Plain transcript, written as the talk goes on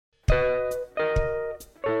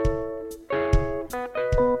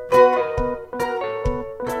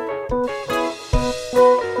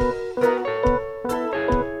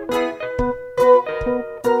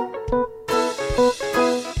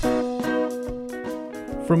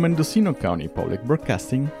From Mendocino County Public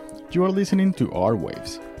Broadcasting, you are listening to Art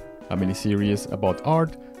Waves, a mini-series about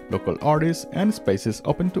art, local artists, and spaces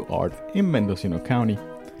open to art in Mendocino County.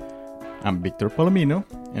 I'm Victor Palomino,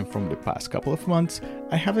 and from the past couple of months,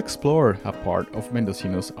 I have explored a part of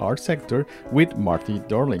Mendocino's art sector with Marty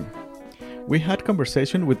Dorling. We had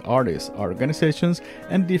conversation with artists, organizations,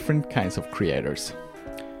 and different kinds of creators.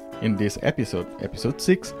 In this episode, episode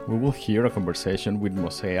 6, we will hear a conversation with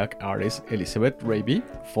mosaic artist Elizabeth Raby,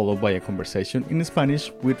 followed by a conversation in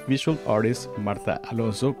Spanish with visual artist Marta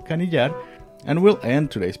Alonso Canillar, and we'll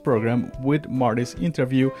end today's program with Marty's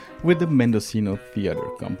interview with the Mendocino Theater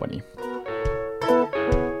Company.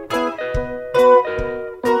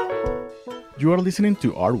 You are listening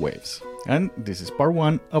to Art Waves, and this is part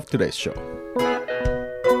 1 of today's show.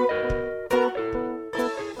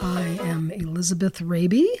 I am Elizabeth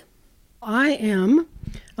Raby. I am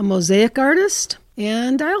a mosaic artist,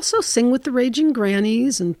 and I also sing with the Raging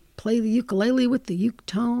Grannies and play the ukulele with the uke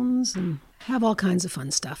tones and have all kinds of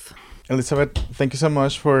fun stuff. Elizabeth, thank you so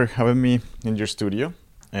much for having me in your studio.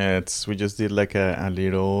 We just did like a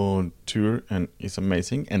little tour, and it's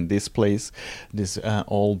amazing. And this place, this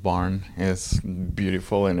old barn, is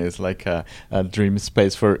beautiful, and it's like a dream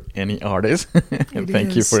space for any artist.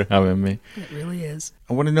 Thank you for having me. It really is.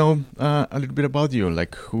 I want to know a little bit about you,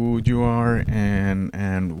 like who you are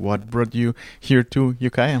and what brought you here to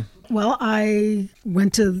Ukiah. Well, I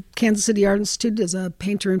went to Kansas City Art Institute as a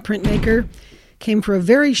painter and printmaker. Came for a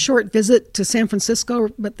very short visit to San Francisco,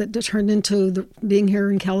 but that turned into being here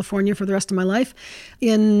in California for the rest of my life.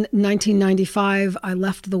 In 1995, I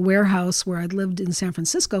left the warehouse where I'd lived in San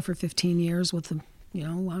Francisco for 15 years with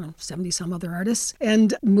 70-some other artists,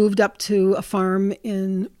 and moved up to a farm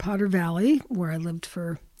in Potter Valley, where I lived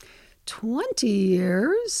for 20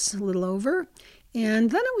 years, a little over. And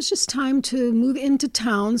then it was just time to move into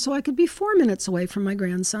town so I could be 4 minutes away from my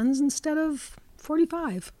grandsons instead of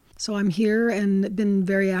 45. So I'm here and been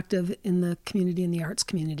very active in the community, in the arts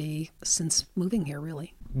community, since moving here,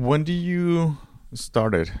 really. When did you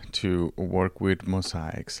started to work with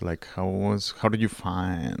mosaics? Like, how did you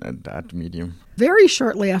find that medium? Very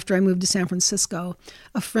shortly after I moved to San Francisco,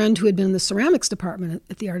 a friend who had been in the ceramics department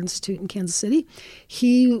at the Art Institute in Kansas City,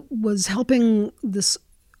 he was helping this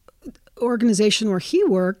organization where he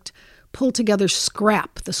worked pull together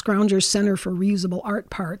SCRAP, the Scroungers Center for Reusable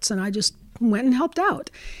Art Parts, and I just went and helped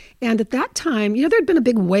out. And at that time, there had been a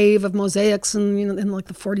big wave of mosaics in like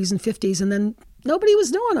the 40s and 50s, and then nobody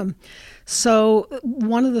was doing them. So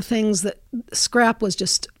one of the things that SCRAP was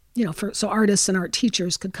just, so artists and art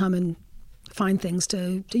teachers could come and find things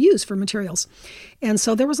to use for materials. And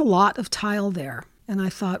so there was a lot of tile there. And I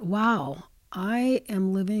thought, wow, I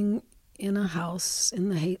am living in a house in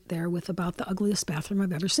the Haight there with about the ugliest bathroom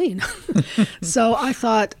I've ever seen. So I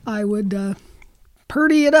thought I would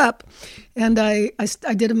purdy it up, and I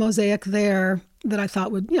did a mosaic there that I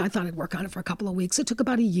thought I'd work on it for a couple of weeks. It took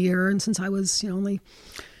about a year, and since I was only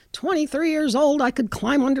 23 years old, I could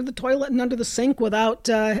climb under the toilet and under the sink without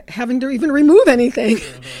having to even remove anything.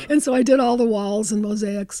 And so I did all the walls and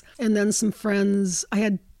mosaics. And then some friends, I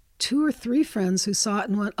had 2 or 3 friends who saw it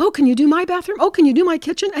and went, "Oh, can you do my bathroom? Oh, can you do my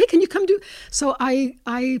kitchen? Hey, can you come do?" So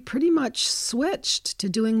I pretty much switched to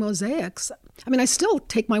doing mosaics. I mean, I still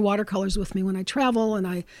take my watercolors with me when I travel, and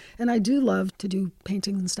I do love to do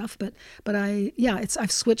painting and stuff. But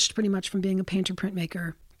I've switched pretty much from being a painter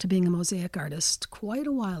printmaker to being a mosaic artist quite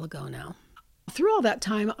a while ago now. Through all that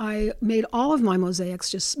time, I made all of my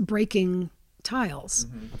mosaics just breaking tiles.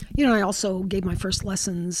 Mm-hmm. I also gave my first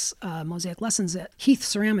lessons, mosaic lessons at Heath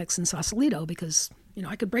Ceramics in Sausalito, because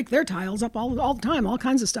I could break their tiles up all the time, all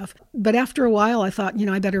kinds of stuff. But after a while, I thought,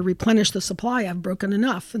 I better replenish the supply. I've broken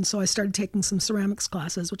enough. And so I started taking some ceramics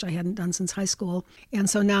classes, which I hadn't done since high school. And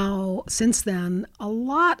so now, since then, a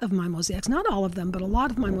lot of my mosaics, not all of them, but a lot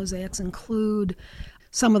of my mosaics include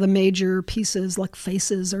some of the major pieces like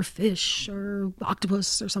faces or fish or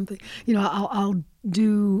octopus or something. I'll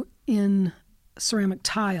do in ceramic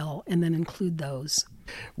tile and then include those.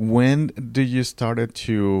 When did you started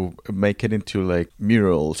to make it into like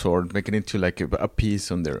murals or make it into like a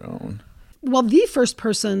piece on their own? Well, the first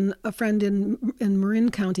person, a friend in Marin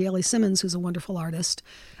County, Ellie Simmons, who's a wonderful artist,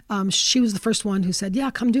 she was the first one who said,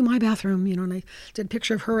 "Yeah, come do my bathroom," and I did a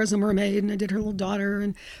picture of her as a mermaid, and I did her little daughter,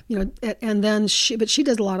 and and then she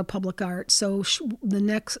does a lot of public art. So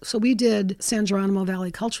we did San Geronimo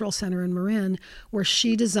Valley Cultural Center in Marin, where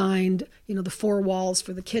she designed, the 4 walls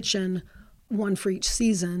for the kitchen, one for each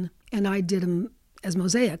season, and I did them as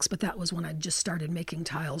mosaics, but that was when I just started making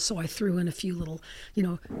tiles. So I threw in a few little,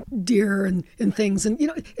 deer and things. And,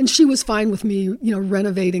 and she was fine with me,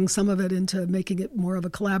 renovating some of it into making it more of a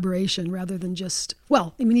collaboration rather than just,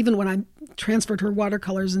 even when I transferred her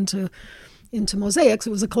watercolors into mosaics,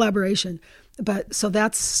 it was a collaboration. But so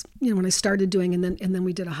that's, when I started doing, and then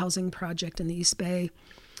we did a housing project in the East Bay,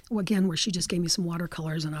 again, where she just gave me some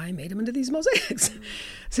watercolors and I made them into these mosaics.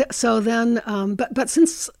 So then, but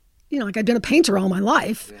since, I'd been a painter all my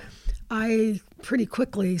life, I pretty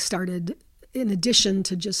quickly started, in addition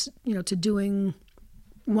to just, to doing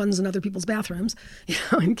ones in other people's bathrooms,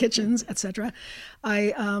 in kitchens, etc.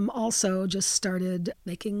 I also just started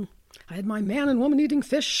I had my man and woman eating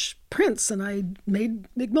fish prints, and I made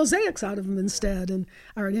big mosaics out of them instead,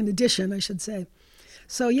 or in addition, I should say.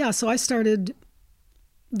 So I started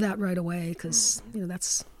that right away because,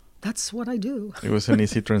 that's what I do. It was an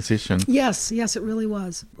easy transition. Yes, it really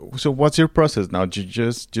was. So what's your process now? Do you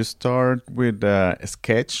just start with a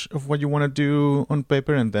sketch of what you want to do on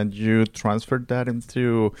paper and then you transfer that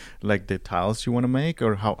into like the tiles you want to make,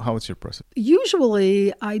 or how is your process?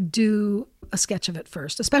 Usually I do a sketch of it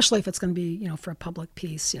first, especially if it's going to be, for a public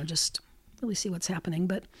piece, just really see what's happening.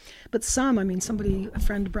 But a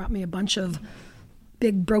friend brought me a bunch of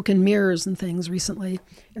big broken mirrors and things recently.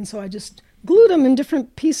 And so I just glued them in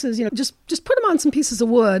different pieces, just put them on some pieces of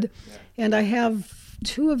wood. Yeah. And I have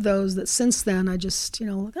 2 of those that since then I just,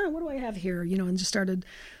 what do I have here? And just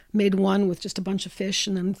made one with just a bunch of fish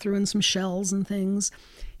and then threw in some shells and things.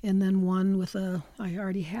 And then one with I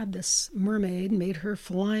already had this mermaid, made her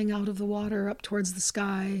flying out of the water up towards the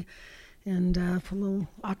sky, and put a little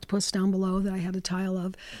octopus down below that I had a tile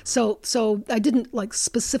of. So I didn't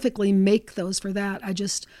specifically make those for that. I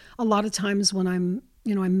just, a lot of times when I'm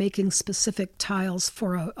making specific tiles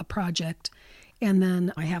for a project, and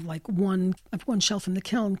then I have one shelf in the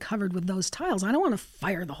kiln covered with those tiles. I don't want to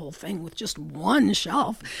fire the whole thing with just one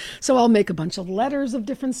shelf. So I'll make a bunch of letters of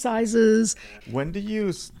different sizes. When did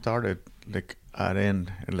you started adding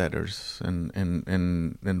letters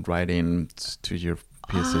and writing to your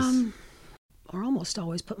pieces? Or almost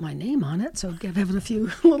always put my name on it, so having a few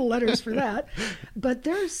little letters for that. But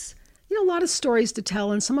there's a lot of stories to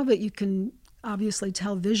tell, and some of it you can obviously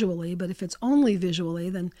tell visually, but if it's only visually,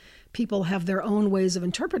 then people have their own ways of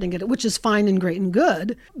interpreting it, which is fine and great and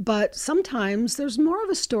good. But sometimes there's more of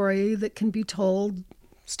a story that can be told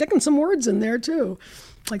sticking some words in there too,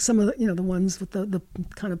 like some of the the ones with the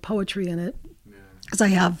kind of poetry in it. Because I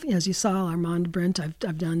have, as you saw, Armand Brent,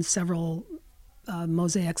 I've done several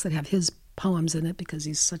mosaics that have his poems in it because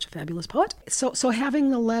he's such a fabulous poet. So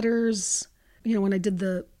having the letters, when I did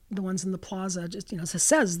the ones in the plaza, just it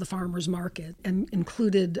says the farmer's market, and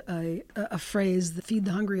included a phrase, the feed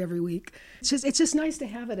the hungry every week. It's just nice to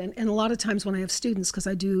have it. And a lot of times when I have students, because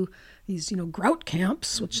I do these grout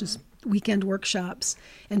camps, which is weekend workshops,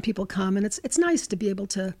 and people come, and it's nice to be able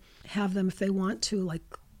to have them if they want to. Like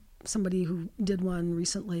somebody who did one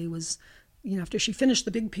recently was, after she finished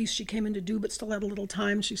the big piece she came in to do, but still had a little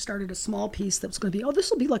time, she started a small piece that was going to be, this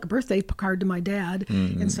will be like a birthday card to my dad.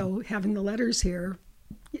 Mm-hmm. And so having the letters here,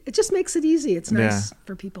 it just makes it easy. It's nice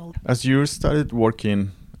for people. As you started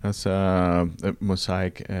working as a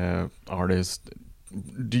mosaic artist,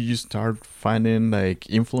 do you start finding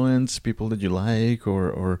influence, people that you like,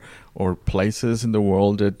 or places in the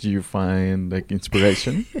world that you find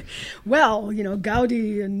inspiration? Well,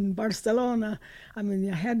 Gaudi and Barcelona, I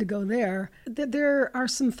had to go there. There are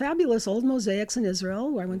some fabulous old mosaics in Israel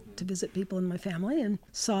where I went to visit people in my family and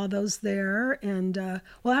saw those there. And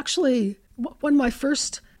actually, one of my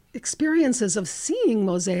first experiences of seeing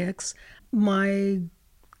mosaics, my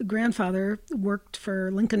grandfather worked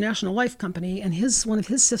for Lincoln National Life Company, and one of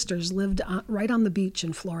his sisters lived right on the beach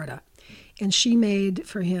in Florida. And she made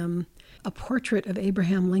for him a portrait of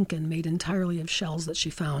Abraham Lincoln made entirely of shells that she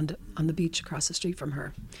found on the beach across the street from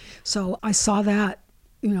her. So I saw that,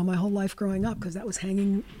 my whole life growing up, because that was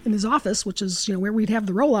hanging in his office, which is, where we'd have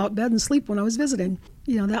the rollout bed and sleep when I was visiting.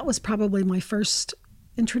 That was probably my first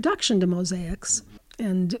introduction to mosaics.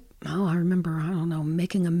 And I remember,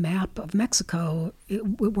 making a map of Mexico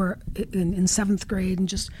in 7th grade, and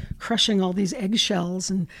just crushing all these eggshells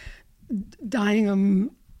and dyeing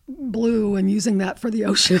them blue and using that for the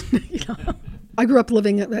ocean. I grew up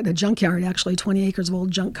living at a junkyard, actually, 20 acres of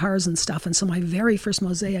old junk cars and stuff. And so my very first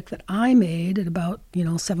mosaic that I made at about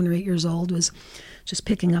 7 or 8 years old was just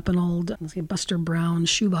picking up an old Buster Brown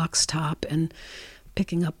shoebox top and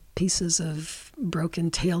picking up pieces of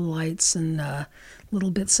broken tail lights and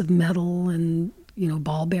little bits of metal and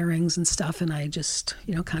ball bearings and stuff, and I just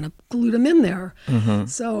kind of glued them in there. Mm-hmm.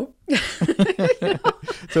 So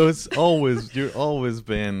so you've always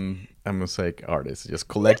been a mosaic artist, just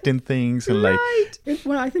collecting things and right.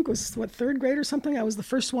 When I think it was, third grade or something, I was the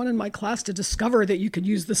first one in my class to discover that you could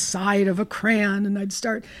use the side of a crayon, and I'd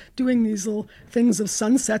start doing these little things of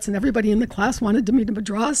sunsets, and everybody in the class wanted me to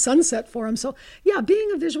draw a sunset for them. So yeah,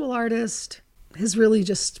 being a visual artist has really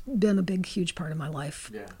just been a big, huge part of my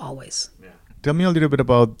life, always. Yeah. Tell me a little bit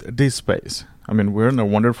about this space. I mean, we're in a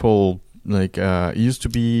wonderful, it used to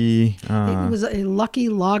be... It was a Lucky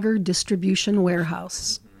Logger distribution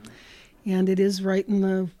warehouse. And it is right in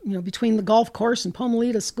the, between the golf course and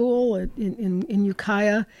Pomalita School in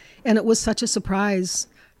Ukiah. And it was such a surprise,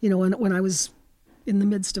 when I was in the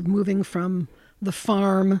midst of moving from the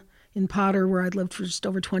farm in Potter, where I'd lived for just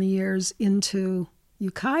over 20 years, into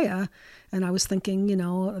Ukiah. And I was thinking,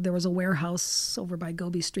 there was a warehouse over by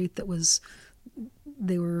Gobi Street that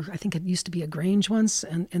I think it used to be a Grange once.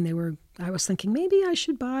 And I was thinking maybe I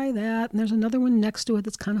should buy that. And there's another one next to it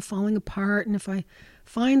that's kind of falling apart. And if I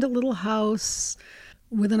find a little house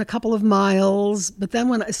within a couple of miles. But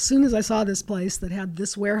then as soon as I saw this place that had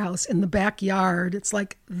this warehouse in the backyard, it's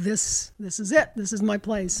like, this is it. This is my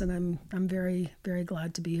place. And I'm very, very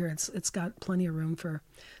glad to be here. It's got plenty of room for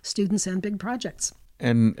students and big projects.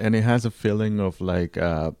 And it has a feeling of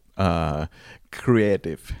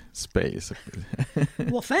creative space.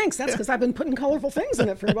 Well, thanks. That's because I've been putting colorful things in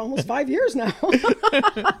it for almost 5 years now.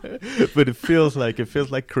 But it feels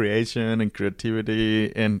like creation and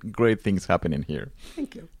creativity and great things happening here.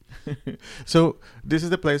 Thank you. So this is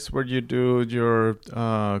the place where you do your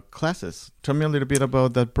classes. Tell me a little bit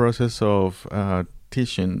about that process of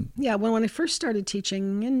teaching. Yeah, when I first started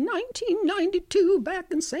teaching in 1992 back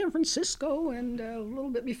in San Francisco, and a little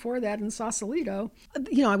bit before that in Sausalito,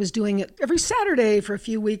 I was doing it every Saturday for a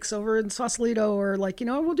few weeks over in Sausalito, or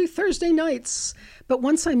we'll do Thursday nights. But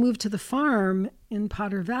once I moved to the farm in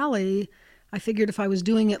Potter Valley, I figured if I was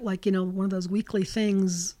doing it one of those weekly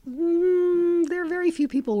things, there are very few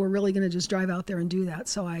people who are really going to just drive out there and do that.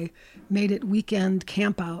 So I made it weekend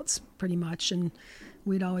campouts pretty much, and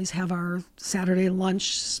we'd always have our Saturday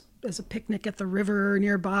lunch as a picnic at the river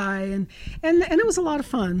nearby, and it was a lot of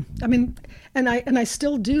fun. I mean, and I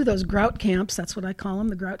still do those grout camps. That's what I call them,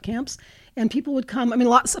 the grout camps. And people would come. I mean,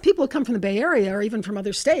 lots of people would come from the Bay Area or even from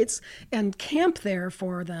other states and camp there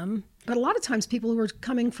for them. But a lot of times people were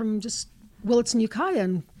coming from just Willits and Ukiah,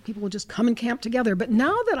 and people would just come and camp together. But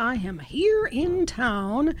now that I am here in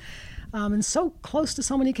town, and so close to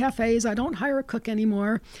so many cafes, I don't hire a cook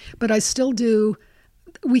anymore, but I still do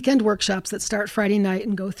weekend workshops that start Friday night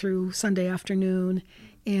and go through Sunday afternoon.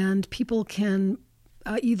 And people can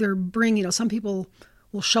either bring, some people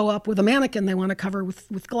will show up with a mannequin they want to cover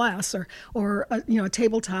with glass, or a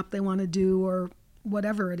tabletop they want to do, or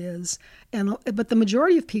whatever it is. But the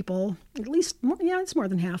majority of people, at least, it's more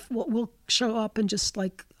than half, will show up and just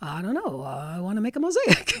I want to make a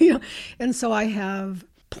mosaic. And so I have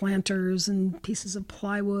planters and pieces of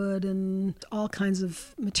plywood and all kinds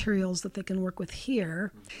of materials that they can work with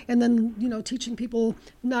here. And then, teaching people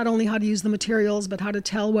not only how to use the materials, but how to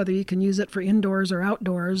tell whether you can use it for indoors or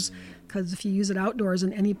outdoors. Because if you use it outdoors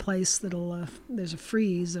in any place there's a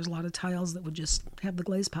freeze, there's a lot of tiles that would just have the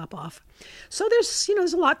glaze pop off. So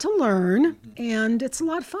there's a lot to learn, and it's a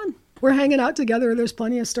lot of fun. We're hanging out together. There's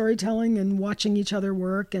plenty of storytelling and watching each other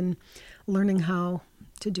work and learning how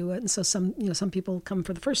to do it. And so some people come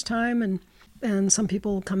for the first time, and some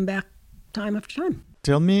people come back time after time.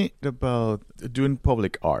 Tell me about doing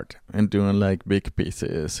public art and doing big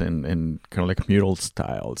pieces and kind of mural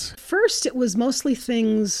styles. First, it was mostly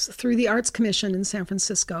things through the Arts Commission in San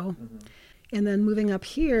Francisco. Mm-hmm. And then moving up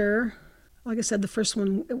here, like I said, the first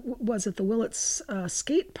one was at the Willits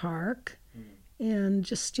skate park. And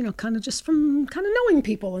just, just from knowing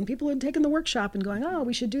people, and people had taken the workshop and going, oh,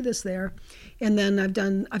 we should do this there. And then I've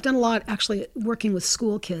done a lot actually working with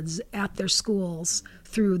school kids at their schools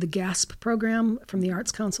through the GASP program from the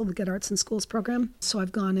Arts Council, the Get Arts in Schools program. So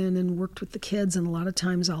I've gone in and worked with the kids, and a lot of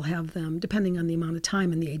times I'll have them, depending on the amount of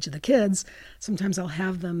time and the age of the kids, sometimes I'll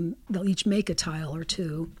have them, they'll each make a tile or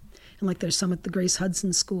two. And there's some at the Grace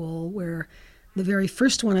Hudson School where the very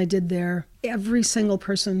first one I did there, every single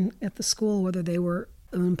person at the school, whether they were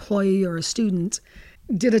an employee or a student,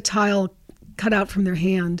 did a tile cut out from their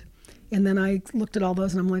hand. And then I looked at all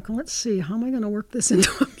those and I'm like, well, let's see, how am I going to work this into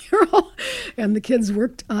a mural? And the kids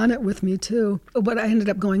worked on it with me too. But I ended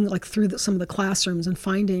up going through some of the classrooms and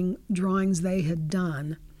finding drawings they had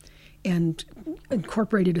done and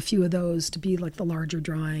incorporated a few of those to be the larger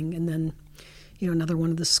drawing. And then another one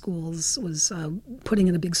of the schools was putting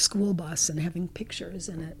in a big school bus and having pictures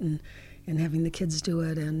in it and having the kids do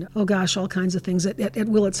it. And, oh gosh, all kinds of things. At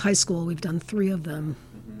Willits High School, we've done 3 of them,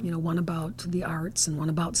 one about the arts and one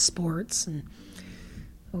about sports. And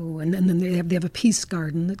Oh, and then they have a peace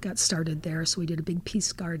garden that got started there, so we did a big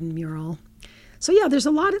peace garden mural. So yeah, there's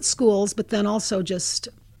a lot at schools, but then also just,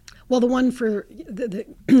 well, the one for the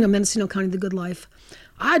Mendocino County, The Good Life,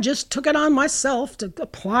 I just took it on myself to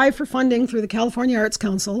apply for funding through the California Arts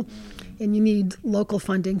Council, and you need local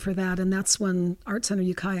funding for that, and that's when Art Center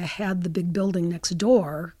Ukiah had the big building next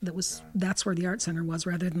door. That's where the Art Center was,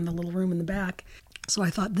 rather than the little room in the back. So I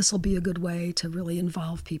thought this will be a good way to really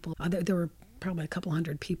involve people. There were probably a couple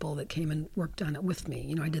hundred people that came and worked on it with me.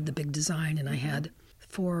 You know, I did the big design, and I had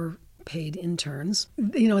 4 paid interns.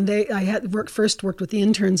 You know, and I had first worked with the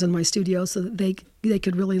interns in my studio so that they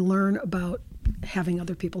could really learn about having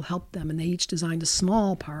other people help them, and they each designed a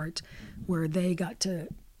small part where they got to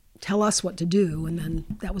tell us what to do, and then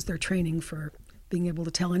that was their training for being able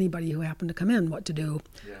to tell anybody who happened to come in what to do,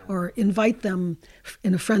 or invite them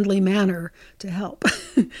in a friendly manner to help.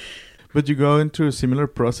 But you go into a similar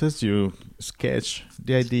process. You sketch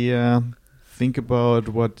the idea, think about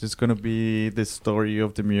what is going to be the story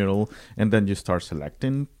of the mural, and then you start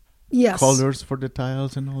selecting colors for the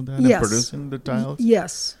tiles and all that, and producing the tiles.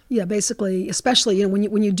 Yes, yeah. Basically, especially, you know,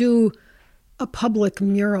 when you do a public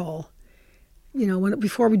mural, you know,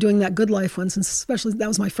 before we doing that Good Life one, since especially that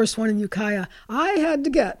was my first one in Ukiah, I had to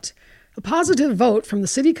get a positive vote from the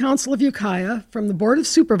City Council of Ukiah, from the Board of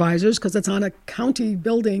Supervisors, because it's on a county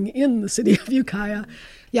building in the city of Ukiah.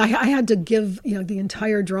 Yeah, I had to give, you know, the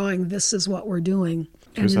entire drawing, this is what we're doing.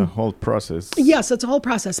 It's a whole process. Yes, it's a whole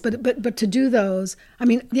process. But to do those, I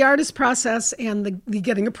mean, the artist process and the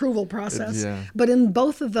getting approval process. Yeah. But in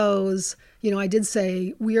both of those, you know, I did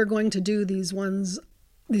say, we are going to do these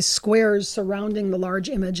squares surrounding the large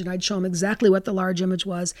image, and I'd show them exactly what the large image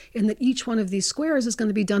was, and that each one of these squares is going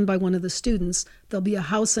to be done by one of the students. There'll be a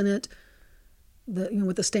house in it.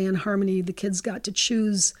 With the Stay in Harmony, the kids got to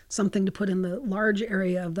choose something to put in the large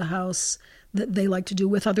area of the house that they like to do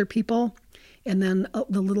with other people, and then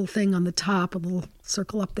the little thing on the top, a little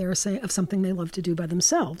circle up there of something they love to do by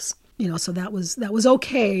themselves. You know, so that was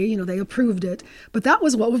okay. You know, they approved it. But that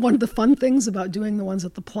was what was one of the fun things about doing the ones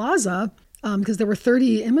at the plaza, because there were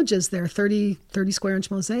 30 images there, 30 square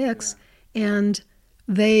inch mosaics, and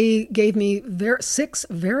they gave me 6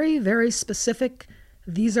 very, very specific,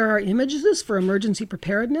 these are our images for emergency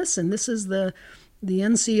preparedness, and this is the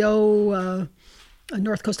NCO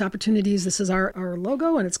North Coast Opportunities, this is our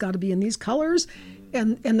logo, and it's got to be in these colors.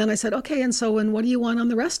 And then I said, okay, and what do you want on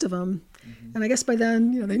the rest of them? And I guess by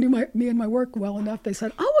then, you know, they knew me and my work well enough. They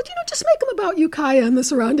said, oh, well, you know, just make them about Ukiah and the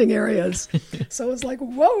surrounding areas. So it was like,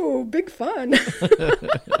 whoa, big fun.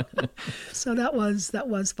 So that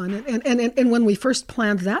was fun. And when we first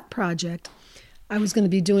planned that project, I was going to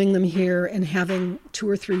be doing them here and having 2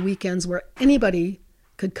 or 3 weekends where anybody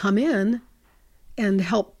could come in and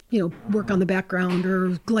help, you know, work on the background or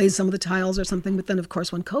glaze some of the tiles or something. But then, of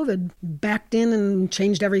course, when COVID backed in and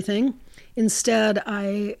changed everything, instead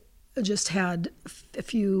I just had a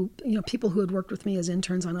few, you know, people who had worked with me as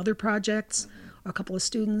interns on other projects, a couple of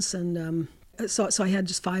students, and so I had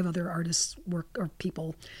just 5 other artists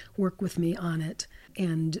people work with me on it.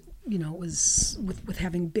 And, you know, it was with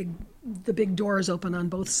having the big doors open on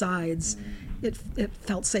both sides, it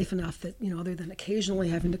felt safe enough that, you know, other than occasionally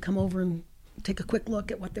having to come over and take a quick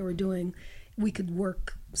look at what they were doing, we could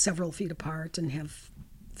work several feet apart and have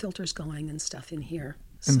filters going and stuff in here.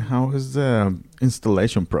 And how is the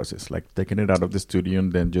installation process? Like taking it out of the studio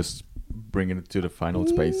and then just bringing it to the final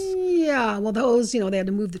space? Yeah, well, those, you know, they had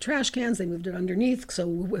to move the trash cans. They moved it underneath.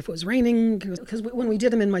 So if it was raining, because when we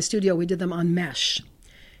did them in my studio, we did them on mesh.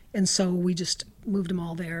 And so we just moved them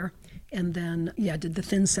all there. And then, did the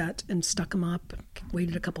thin set and stuck them up,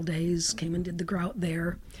 waited a couple days, came and did the grout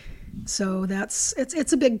there. So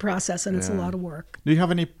it's a big process, and it's a lot of work. Do you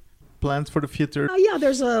have any plans for the future?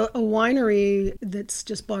 There's a winery that's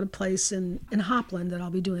just bought a place in Hopland that I'll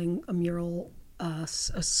be doing a mural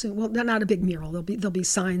soon. Well, not a big mural. There'll be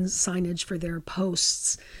signage for their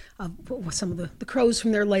posts of some of the crows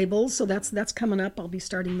from their labels. So that's coming up. I'll be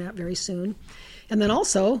starting that very soon. And then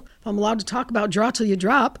also, if I'm allowed to talk about Draw Till You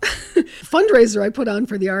Drop, fundraiser I put on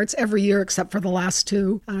for the arts every year except for the last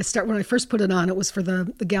 2. When I first put it on, it was for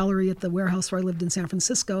the gallery at the warehouse where I lived in San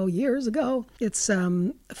Francisco years ago. It's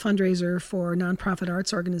a fundraiser for nonprofit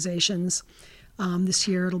arts organizations. This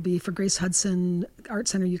year it'll be for Grace Hudson Art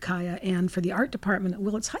Center Ukiah and for the art department at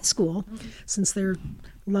Willits High School, since their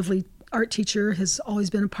lovely art teacher has always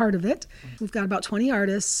been a part of it. We've got about 20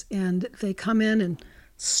 artists, and they come in, and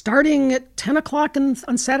starting at 10 o'clock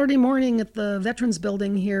on Saturday morning at the Veterans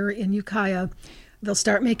Building here in Ukiah, they'll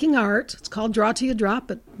start making art. It's called Draw Till You Drop,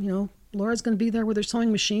 but, you know, Laura's going to be there with her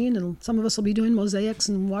sewing machine, and some of us will be doing mosaics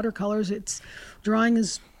and watercolors. Drawing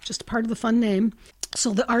is just part of the fun name.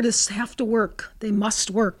 So the artists have to work. They must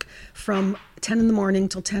work from 10 in the morning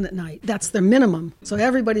till 10 at night. That's their minimum. So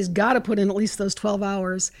everybody's got to put in at least those 12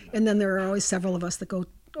 hours. And then there are always several of us that go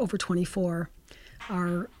over 24.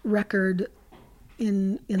 Our record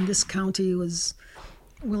in this county was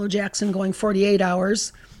Willow Jackson going 48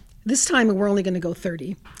 hours. This time we're only going to go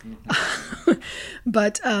 30.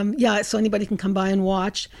 But so anybody can come by and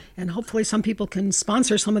watch, and hopefully some people can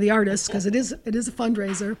sponsor some of the artists, because it is a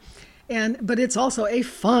fundraiser. But it's also a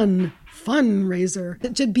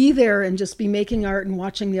fundraiser to be there and just be making art and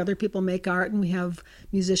watching the other people make art. And we have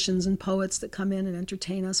musicians and poets that come in and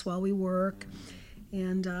entertain us while we work.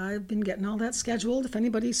 And I've been getting all that scheduled. If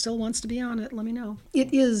anybody still wants to be on it, let me know.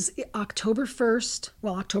 It is October 1st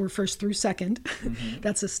through 2nd. Mm-hmm.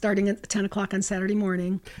 That's starting at 10 o'clock on Saturday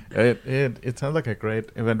morning. It sounds like a great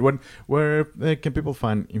event. Where can people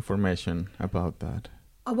find information about that?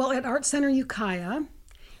 Well, at Art Center Ukiah.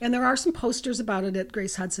 And there are some posters about it at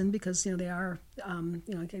Grace Hudson, because they are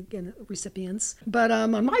again, recipients. But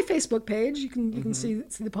on my Facebook page, you can see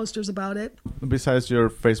the posters about it. Besides your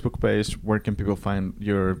Facebook page, where can people find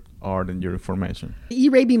your art and your information?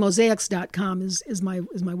 erabymosaics.com is my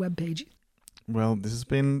webpage. Well, this has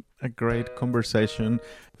been a great conversation.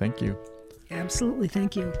 Thank you. Absolutely,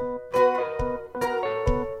 thank you.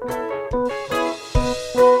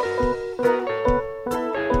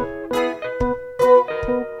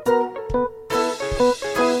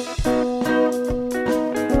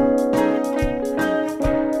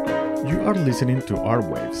 Listening to Art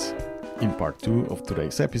Waves. In part 2 of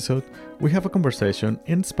today's episode, we have a conversation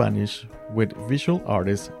in Spanish with visual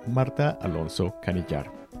artist Marta Alonso Canillar.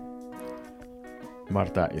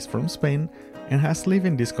 Marta is from Spain and has lived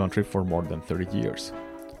in this country for more than 30 years.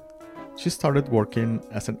 She started working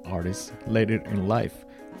as an artist later in life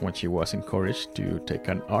when she was encouraged to take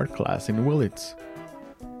an art class in Willits.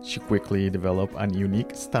 She quickly developed a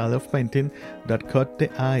unique style of painting that caught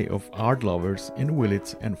the eye of art lovers in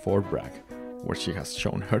Willits and Fort Bragg, where she has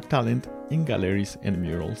shown her talent in galleries and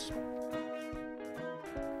murals.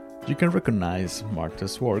 You can recognize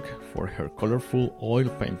Marta's work for her colorful oil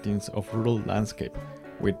paintings of rural landscape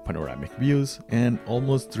with panoramic views and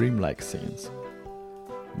almost dreamlike scenes.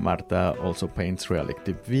 Marta also paints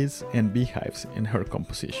realistic bees and beehives in her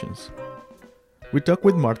compositions. We talk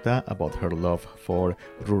with Marta about her love for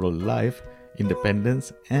rural life,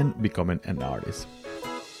 independence, and becoming an artist.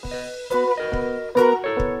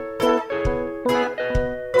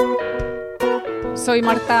 Soy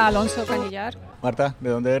Marta Alonso Canillar. Marta, ¿de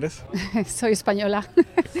dónde eres? Soy española.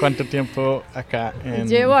 ¿Cuánto tiempo acá en...?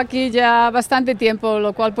 Llevo aquí ya bastante tiempo,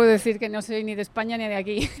 lo cual puedo decir que no soy ni de España ni de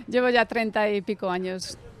aquí. Llevo ya 30 y pico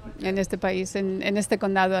años en este país, en este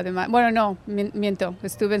condado además. Bueno, no, miento.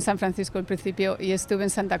 Estuve en San Francisco al principio y estuve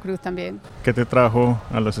en Santa Cruz también. ¿Qué te trajo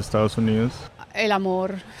a los Estados Unidos? El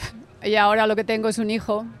amor. Y ahora lo que tengo es un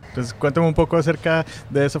hijo. Entonces, cuéntame un poco acerca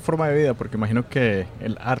de esa forma de vida, porque imagino que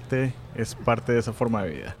el arte es parte de esa forma de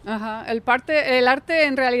vida. Ajá. El arte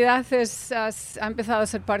en realidad ha empezado a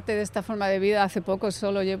ser parte de esta forma de vida hace poco.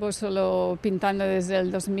 Llevo solo pintando desde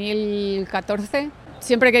el 2014.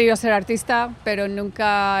 Siempre he querido ser artista, pero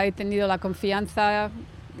nunca he tenido la confianza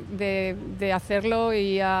de hacerlo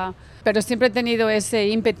pero siempre he tenido ese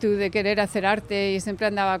ímpetu de querer hacer arte y siempre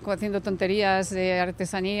andaba haciendo tonterías de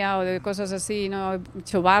artesanía o de cosas así, ¿no? He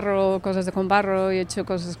hecho cosas con barro y he hecho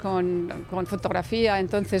cosas con fotografía.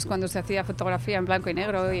 Entonces, cuando se hacía fotografía en blanco y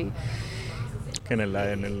negro y en el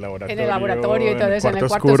laboratorio. En el laboratorio y todo eso, en el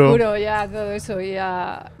cuarto oscuro, ya todo eso.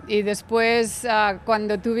 Y después,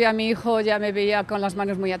 cuando tuve a mi hijo, ya me veía con las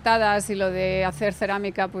manos muy atadas y lo de hacer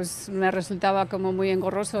cerámica pues me resultaba como muy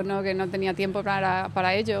engorroso, ¿no? Que no tenía tiempo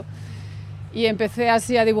para ello. Y empecé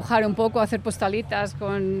así a dibujar un poco, a hacer postalitas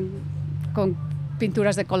con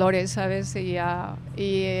pinturas de colores, ¿sabes?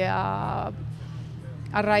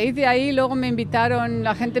 A raíz de ahí luego me invitaron,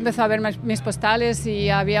 la gente empezó a ver mis postales y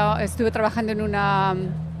estuve trabajando en una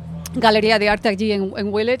galería de arte allí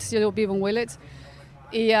en Willits, yo vivo en Willits,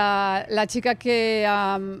 y la chica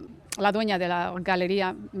la dueña de la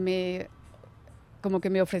galería como que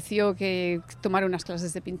me ofreció que tomara unas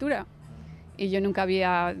clases de pintura. Y yo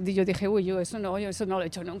dije, yo eso no lo he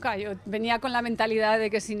hecho nunca. Yo venía con la mentalidad de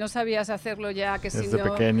que si no sabías hacerlo ya, que si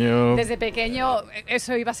desde pequeño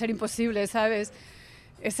eso iba a ser imposible, ¿sabes?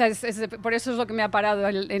 Por eso es lo que me ha parado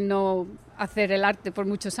el no hacer el arte por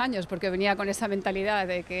muchos años, porque venía con esa mentalidad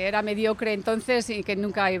de que era mediocre entonces y que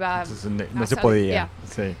nunca iba no se podía,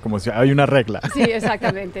 sí, como si hay una regla. Sí,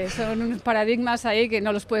 exactamente, son unos paradigmas ahí que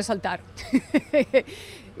no los puedes saltar.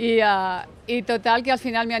 Y total que al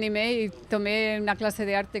final me animé y tomé una clase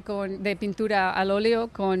de arte de pintura al óleo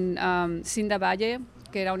con Cinda Valle,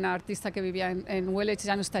 que era una artista que vivía en Woolwich,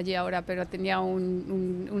 ya no está allí ahora, pero tenía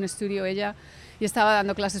un estudio ella y estaba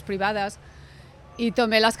dando clases privadas. Y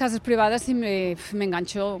tomé las clases privadas y me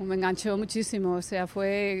enganchó muchísimo. O sea,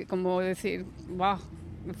 fue como decir, wow,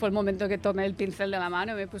 fue el momento que tomé el pincel de la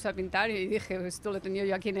mano, me puse a pintar y dije, esto lo tenía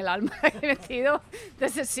yo aquí en el alma, he metido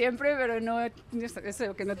desde siempre, pero no,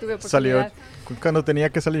 eso, que no tuve oportunidad. ¿Salió cuando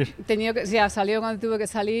tenía que salir? Salió cuando tuve que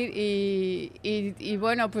salir y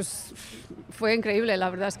bueno, pues fue increíble. La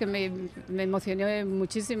verdad es que me emocioné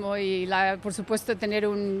muchísimo y por supuesto tener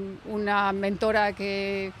una mentora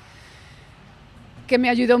que me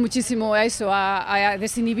ayudó muchísimo a eso, a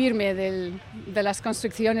desinhibirme de las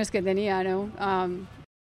constricciones que tenía, ¿no?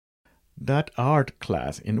 That art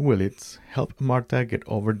class in Willits helped Marta get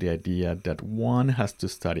over the idea that one has to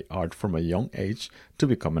study art from a young age to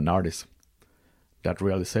become an artist. That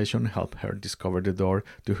realization helped her discover the door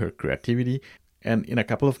to her creativity, and in a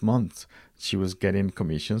couple of months, she was getting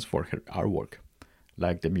commissions for her artwork,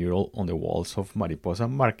 like the mural on the walls of Mariposa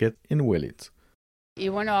Market in Willits. Y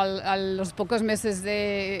bueno, a los pocos meses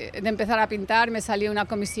de empezar a pintar me salió una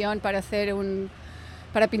comisión para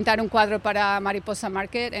pintar un cuadro para Mariposa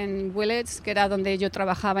Market en Willits, que era donde yo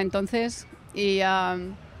trabajaba entonces, y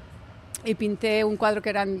pinté un cuadro que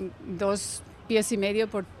eran 2,5 pies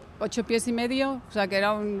por 8,5 pies, o sea que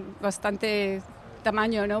era bastante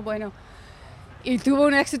tamaño, ¿no? Bueno, y tuvo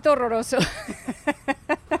un éxito horroroso.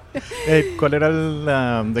 ¿Cuál era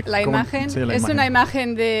la imagen? Sí, es una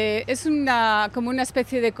imagen como una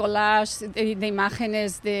especie de collage de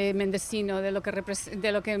imágenes de Mendocino, de lo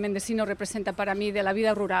que Mendocino representa para mí, de la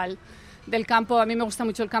vida rural, del campo. A mí me gusta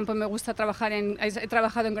mucho el campo, me gusta trabajar he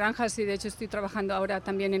trabajado en granjas y de hecho estoy trabajando ahora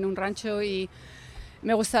también en un rancho y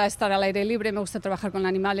me gusta estar al aire libre, me gusta trabajar con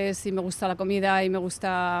animales y me gusta la comida y me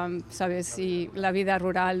gusta, ¿sabes? Y la vida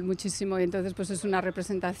rural muchísimo. Y entonces pues es una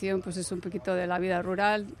representación, pues es un poquito de la vida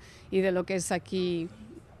rural y de lo que es aquí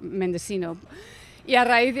Mendocino. Y a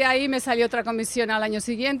raíz de ahí me salió otra comisión al año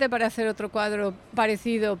siguiente para hacer otro cuadro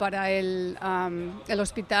parecido para el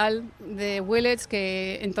hospital de Willits,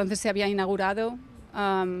 que entonces se había inaugurado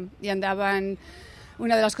y andaban...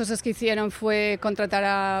 Una de las cosas que hicieron fue contratar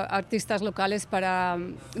a artistas locales para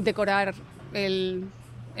decorar el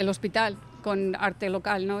hospital con arte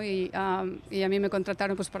local, ¿no? Y a mí me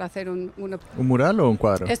contrataron pues para hacer ¿Un mural o un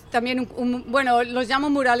cuadro? Es también bueno, los llamo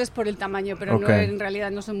murales por el tamaño, pero Okay. En realidad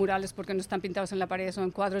no son murales porque no están pintados en la pared, son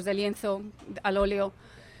cuadros de lienzo al óleo.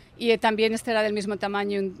 Y también este era del mismo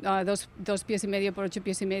tamaño, 2,5 pies por 8,5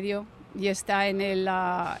 pies, y está en el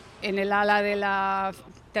ala de la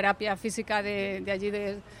terapia física de allí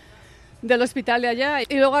del hospital de allá.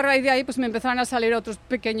 Y luego a raíz de ahí pues me empezaron a salir otros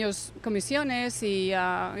pequeños comisiones y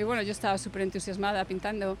bueno, yo estaba súper entusiasmada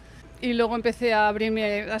pintando. Y luego empecé a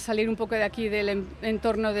salir un poco de aquí del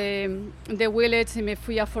entorno de Willits y me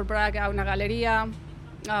fui a Fort Bragg a una galería.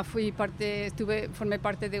 Formé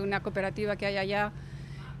parte de una cooperativa que hay allá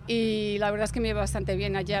y la verdad es que me iba bastante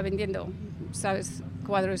bien allá vendiendo, ¿sabes?,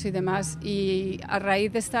 cuadros y demás. Y a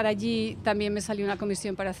raíz de estar allí también me salió una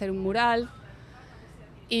comisión para hacer un mural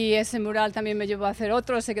y ese mural también me llevó a hacer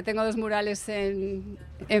otro. Sé que tengo 2 murales en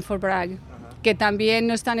Fort Bragg que también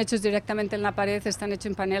no están hechos directamente en la pared, están hechos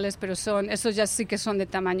en paneles, pero esos ya sí que son de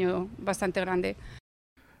tamaño bastante grande.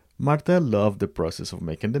 Marta loved the process of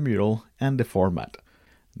making the mural and the format.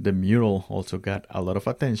 The mural also got a lot of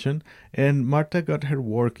attention, and Marta got her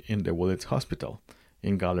work in the Willits Hospital,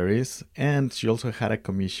 in galleries, and she also had a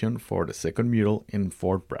commission for the second mural in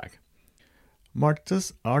Fort Bragg.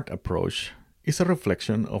 Marta's art approach is a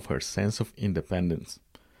reflection of her sense of independence.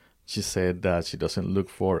 She said that she doesn't look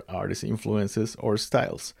for artist influences or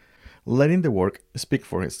styles, letting the work speak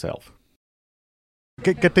for itself.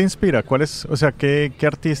 ¿Qué te inspira? ¿Qué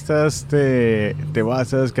artistas te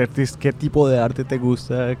basas? ¿Qué tipo de arte te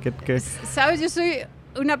gusta? Sabes, yo soy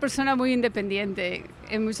una persona muy independiente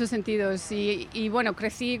en muchos sentidos y bueno,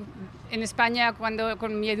 crecí en España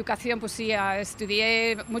con mi educación, pues sí,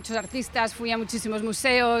 estudié muchos artistas, fui a muchísimos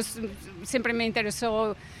museos, siempre me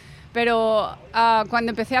interesó. Pero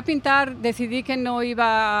cuando empecé a pintar decidí que no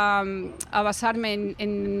iba a basarme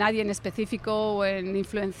en nadie en específico o en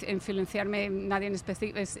influenciarme en nadie en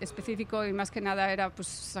específico y más que nada era pues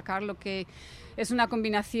sacar lo que es una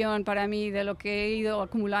combinación para mí de lo que he ido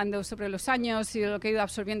acumulando sobre los años y de lo que he ido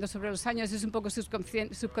absorbiendo sobre los años. Es un poco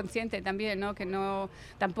subconsciente también, ¿no? Que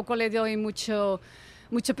tampoco le doy mucho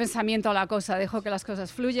pensamiento a la cosa, dejo que las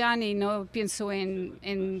cosas fluyan y no pienso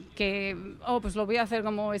en que, pues lo voy a hacer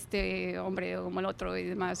como este hombre o como el otro y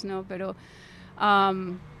demás, ¿no? Pero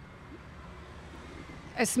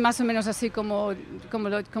es más o menos así como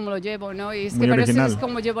lo llevo, ¿no? Y es que pero es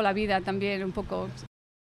como llevo la vida también un poco.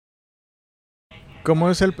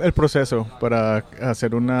 ¿Cómo es el proceso para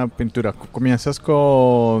hacer una pintura? ¿Comienzas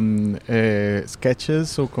con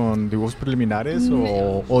sketches o con dibujos preliminares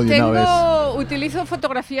o de una vez? Utilizo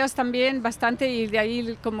fotografías también bastante y de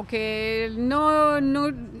ahí como que no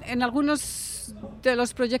en algunos de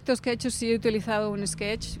los proyectos que he hecho sí he utilizado un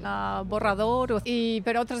sketch, borrador,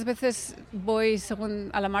 pero otras veces voy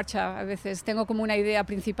según a la marcha. A veces tengo como una idea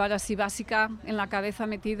principal así básica en la cabeza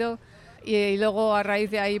metido y luego a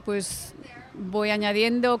raíz de ahí pues voy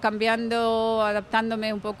añadiendo, cambiando,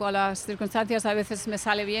 adaptándome un poco a las circunstancias. A veces me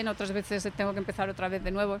sale bien, otras veces tengo que empezar otra vez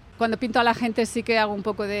de nuevo. Cuando pinto a la gente sí que hago un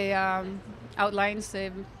poco de outlines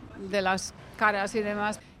de las caras y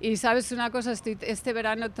demás. Y sabes una cosa, este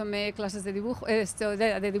verano tomé clases de dibujo,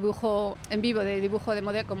 de dibujo en vivo, de dibujo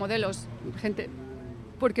con modelos, gente,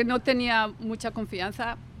 porque no tenía mucha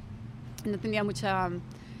confianza, no tenía mucha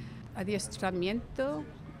adiestramiento.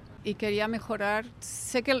 Y quería mejorar.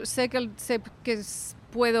 Sé que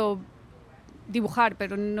puedo dibujar,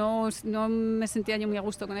 pero no me sentía yo muy a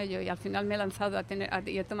gusto con ello y al final me he lanzado a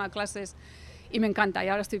tomar clases y me encanta y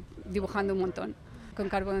ahora estoy dibujando un montón con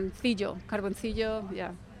carboncillo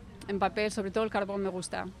ya, en papel, sobre todo el carbón me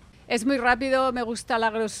gusta. Es muy rápido, me gusta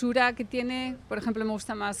la grosura que tiene, por ejemplo me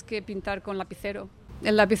gusta más que pintar con lapicero.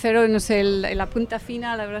 El lapicero, no sé, la punta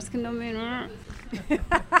fina, la verdad es que no me...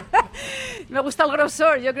 Me gusta el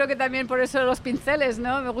grosor, yo creo que también por eso los pinceles,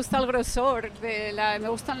 ¿no? Me gusta el grosor, me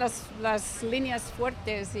gustan las líneas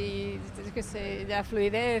fuertes y qué sé, la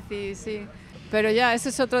fluidez y sí. Pero ya, ese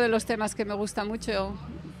es otro de los temas que me gusta mucho,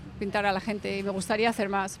 pintar a la gente y me gustaría hacer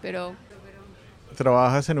más, pero...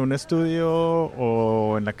 ¿Trabajas en un estudio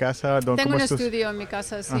o en la casa? Tengo un estudio en mi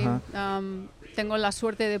casa, sí. Tengo la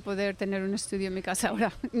suerte de poder tener un estudio en mi casa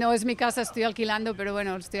ahora. No es mi casa, estoy alquilando, pero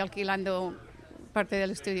bueno, estoy alquilando parte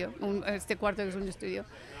del estudio, este cuarto que es un estudio.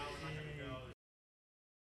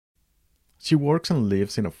 She works and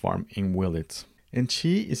lives in a farm in Willits, and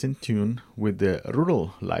she is in tune with the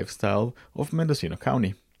rural lifestyle of Mendocino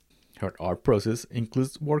County. Her art process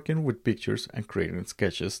includes working with pictures and creating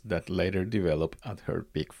sketches that later develop at her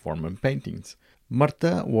big form and paintings.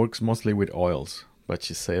 Marta works mostly with oils, but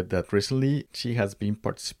she said that recently she has been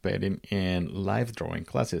participating in live drawing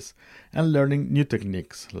classes and learning new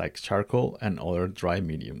techniques like charcoal and other dry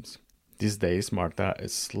mediums. These days, Marta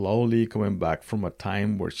is slowly coming back from a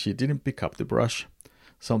time where she didn't pick up the brush,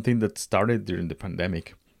 something that started during the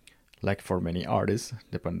pandemic. Like for many artists,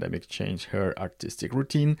 the pandemic changed her artistic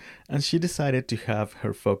routine and she decided to have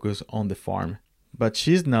her focus on the farm. But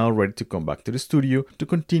she is now ready to come back to the studio to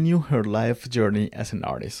continue her life journey as an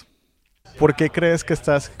artist. ¿Por qué crees que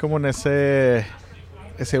estás como en ese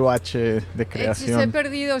bache de creación? He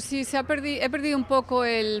perdido un poco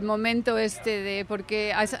el momento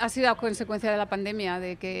porque ha sido a consecuencia de la pandemia,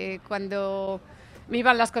 de que cuando me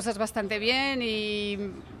iban las cosas bastante bien y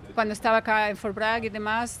cuando estaba acá en Fort Bragg y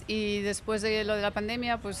demás, y después de lo de la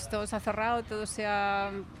pandemia, pues todo se ha cerrado, todo se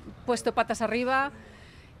ha puesto patas arriba.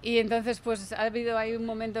 Y entonces pues ha habido ahí un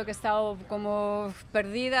momento que he estado como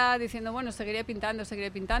perdida diciendo, bueno, seguiré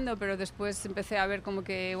pintando, pero después empecé a ver como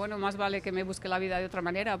que, bueno, más vale que me busque la vida de otra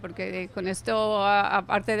manera, porque con esto,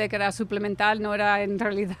 aparte de que era suplemental, no era en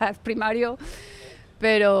realidad primario,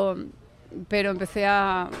 pero empecé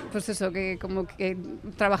a, pues eso, que como que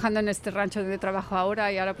trabajando en este rancho donde trabajo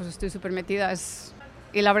ahora y ahora pues estoy súper metida,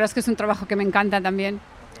 y la verdad es que es un trabajo que me encanta también.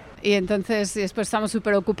 Y entonces después estamos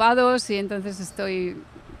súper ocupados y entonces estoy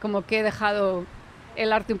como que he dejado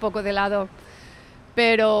el arte un poco de lado.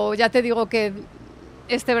 Pero ya te digo que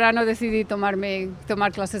este verano decidí tomar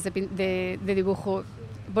clases de dibujo,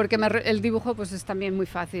 porque el dibujo pues es también muy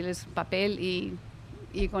fácil, es papel y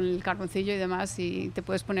con el carboncillo y demás, y te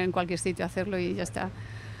puedes poner en cualquier sitio a hacerlo y ya está.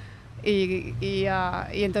 Y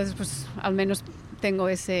entonces pues al menos tengo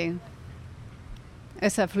esa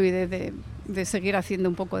fluidez de seguir haciendo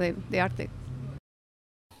un poco de arte.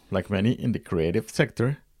 Like many in the creative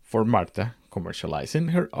sector, for Marta, commercializing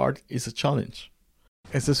her art is a challenge.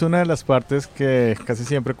 Esta es una de las partes que casi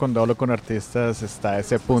siempre cuando hablo con artistas está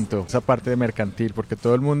ese punto, esa parte de mercantil, porque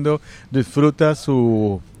todo el mundo disfruta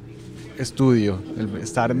su estudio, el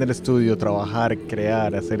estar en el estudio, trabajar,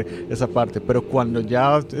 crear, hacer esa parte, pero cuando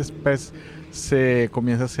ya después se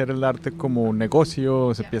comienza a hacer el arte como un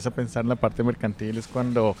negocio, se empieza a pensar en la parte mercantil, es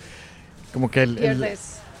cuando como que el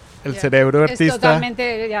cerebro del artista... Es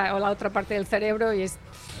totalmente, o la otra parte del cerebro, y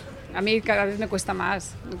a mí cada vez me cuesta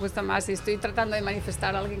más y estoy tratando de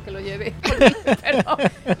manifestar a alguien que lo lleve,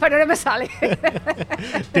 pero no me sale.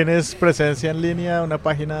 ¿Tienes presencia en línea, una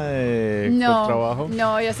página de trabajo?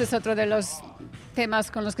 No, y ese es otro de los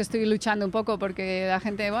temas con los que estoy luchando un poco, porque la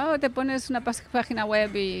gente, wow, te pones una página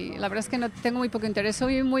web, y la verdad es que no tengo muy poco interés.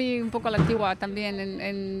 Soy un poco a la antigua también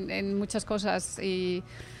en muchas cosas, y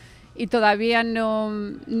todavía no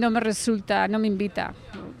me resulta, no me invita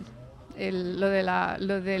lo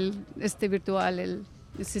del virtual, el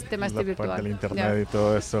sistema virtual. Parte del internet y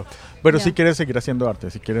todo eso. Pero si quieres seguir haciendo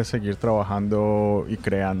arte, si quieres seguir trabajando y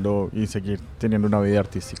creando y seguir teniendo una vida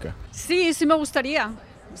artística. Sí me gustaría.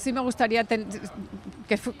 Sí me gustaría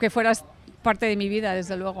que fueras parte de mi vida,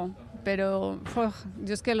 desde luego. Pero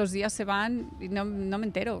yo es que los días se van y no me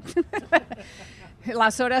entero.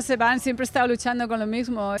 Las horas se van, siempre he estado luchando con lo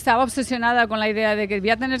mismo. Estaba obsesionada con la idea de que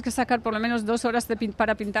voy a tener que sacar por lo menos 2 horas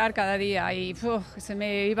para pintar cada día, y se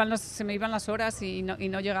me iban las horas y no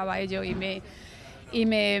llegaba a ello, y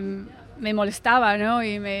me molestaba, ¿no?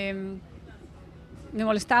 Y me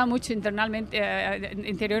molestaba mucho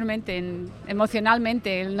interiormente,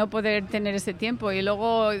 emocionalmente, el no poder tener ese tiempo, y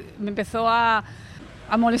luego me empezó a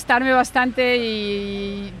molestarme bastante,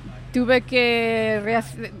 y tuve que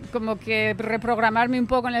reprogramarme un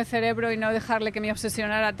poco en el cerebro y no dejarle que me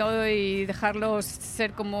obsesionara todo, y dejarlo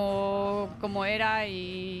ser como era,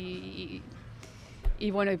 y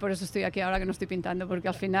bueno, y por eso estoy aquí ahora que no estoy pintando, porque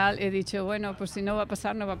al final he dicho, bueno, pues si no va a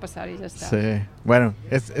pasar, no va a pasar, y ya está. Sí, bueno,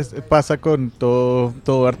 pasa con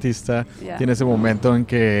todo artista, tiene ese momento en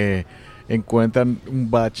que encuentran un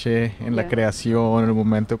bache en la creación, en el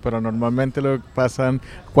momento, pero normalmente lo que pasan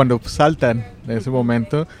cuando saltan de ese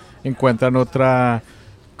momento, encuentran otra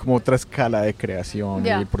escala de creación, y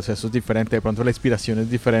el proceso es diferente, de pronto la inspiración es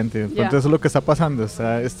diferente, de pronto eso es lo que está pasando,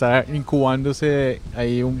 está incubándose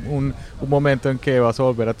ahí un momento en que vas a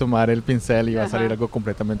volver a tomar el pincel y va a salir algo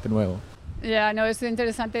completamente nuevo. No, es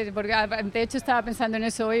interesante, porque de hecho estaba pensando en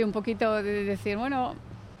eso hoy un poquito, de decir, bueno,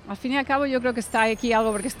 al fin y al cabo yo creo que está aquí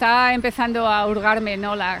algo, porque está empezando a hurgarme,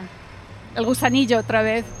 ¿no? El gusanillo otra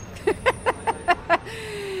vez.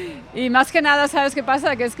 Y más que nada, ¿sabes qué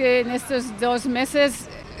pasa? Que es que en estos 2 meses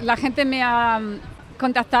la gente me ha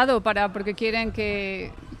contactado porque quieren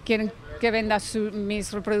que venda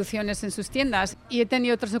mis reproducciones en sus tiendas. Y he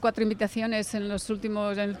tenido 3 o 4 invitaciones en el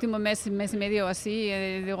último mes y medio, así.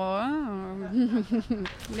 Y digo,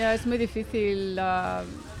 ya es muy difícil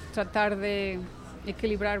tratar de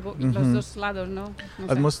equilibrar los dos lados, ¿no?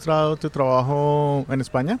 ¿Has mostrado tu trabajo en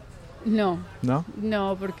España? No. ¿No?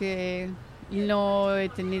 No, porque no he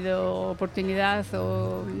tenido oportunidad,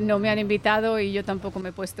 o no me han invitado, y yo tampoco me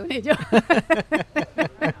he puesto en ello.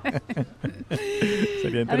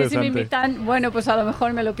 Sería interesante. A mí si me invitan, bueno, pues a lo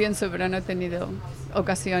mejor me lo pienso, pero no he tenido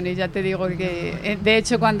ocasión, y ya te digo que, de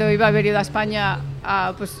hecho, cuando iba a haber ido a España,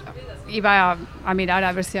 pues iba a mirar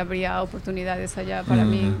a ver si habría oportunidades allá para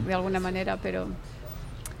mí, de alguna manera, pero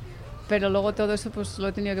luego todo eso pues lo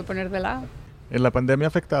he tenido que poner de lado. La pandemia ha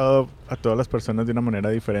afectado a todas las personas de una manera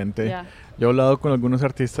diferente. Yo he hablado con algunos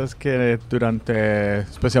artistas que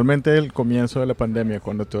especialmente el comienzo de la pandemia,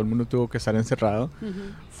 cuando todo el mundo tuvo que estar encerrado,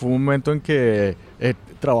 fue un momento en que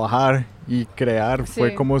trabajar y crear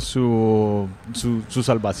fue como su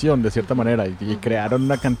salvación, de cierta manera, y crearon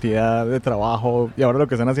una cantidad de trabajo, y ahora lo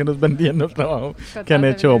que están haciendo es vendiendo el trabajo que han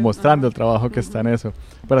hecho, mostrando el trabajo que está en eso.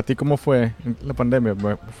 Para ti, ¿cómo fue la pandemia?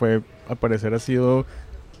 Al parecer ha sido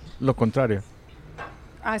lo contrario.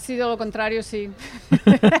 Ha sido lo contrario, sí.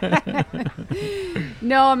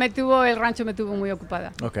 No, el rancho me tuvo muy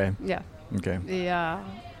ocupada. Okay.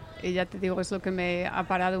 Y ya te digo, es lo que me ha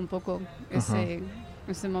parado un poco,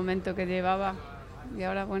 ese momento que llevaba. Y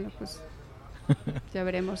ahora, bueno, pues ya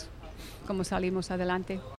veremos cómo salimos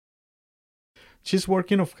adelante. She's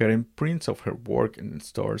working on getting prints of her work in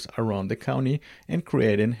stores around the county and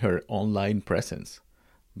creating her online presence.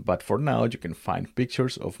 But for now, you can find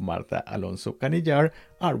pictures of Marta Alonso Canillar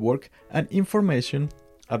artwork and information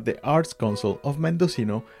at the Arts Council of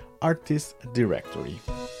Mendocino Artist Directory.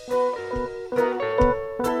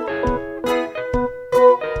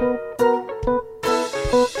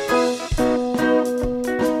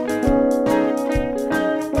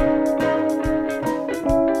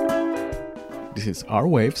 This is Art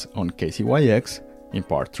Waves on KCYX. In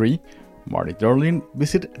part 3, Marty Darling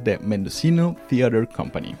visited the Mendocino Theater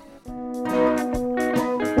Company.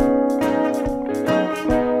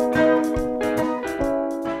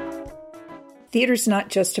 Theater's not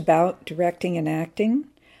just about directing and acting.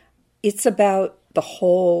 It's about the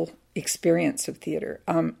whole experience of theater.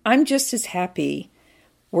 I'm just as happy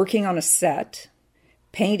working on a set,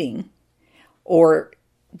 painting, or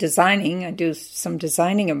designing. I do some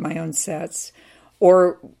designing of my own sets,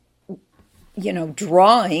 or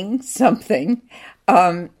drawing something,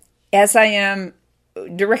 as I am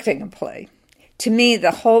directing a play. To me,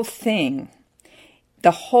 the whole thing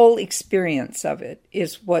the whole experience of it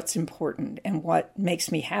is what's important and what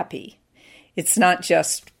makes me happy. It's not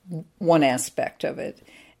just one aspect of it.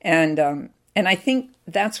 And I think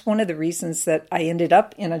that's one of the reasons that I ended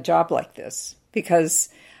up in a job like this, because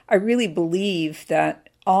I really believe that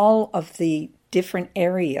all of the different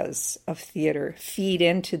areas of theater feed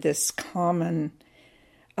into this common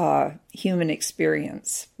human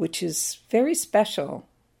experience, which is very special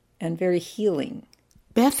and very healing.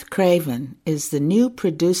 Beth Craven is the new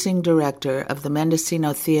producing director of the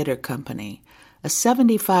Mendocino Theater Company, a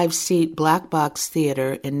 75-seat black box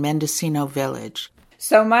theater in Mendocino Village.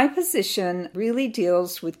 So my position really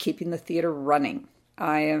deals with keeping the theater running.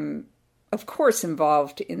 I am, of course,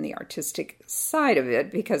 involved in the artistic side of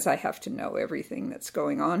it because I have to know everything that's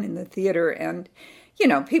going on in the theater. And, you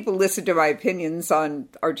know, people listen to my opinions on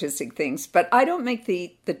artistic things, but I don't make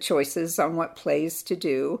the choices on what plays to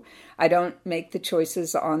do. I don't make the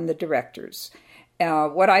choices on the directors.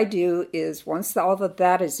 What I do is once all of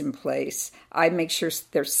that is in place, I make sure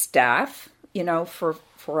there's staff, you know, for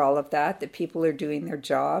all of that people are doing their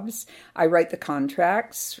jobs. I write the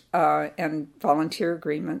contracts and volunteer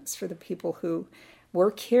agreements for the people who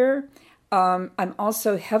work here. I'm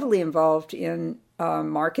also heavily involved in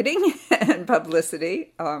marketing and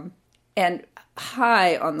publicity. And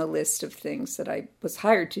high on the list of things that I was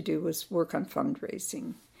hired to do was work on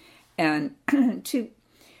fundraising and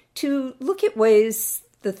to look at ways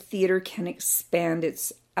the theater can expand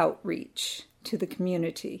its outreach to the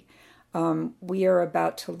community. We are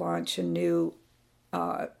about to launch a new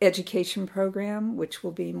education program, which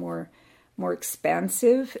will be more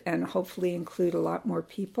expansive and hopefully include a lot more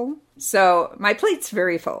people. So my plate's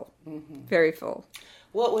very full, very full.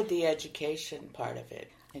 What would the education part of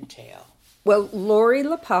it entail? Well, Lori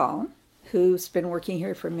LaPaul, who's been working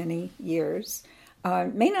here for many years,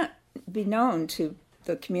 may not be known to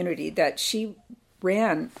the community that she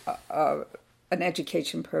ran an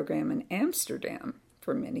education program in Amsterdam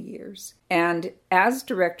for many years. And as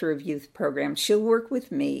director of youth programs, she'll work with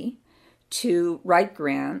me to write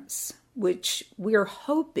grants, which we're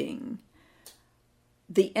hoping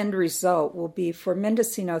the end result will be for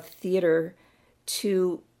Mendocino Theater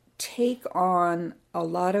to take on a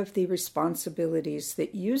lot of the responsibilities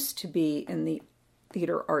that used to be in the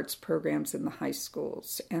theater arts programs in the high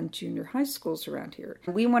schools and junior high schools around here.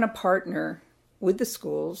 We want to partner with the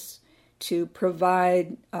schools to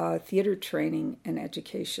provide theater training and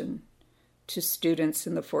education to students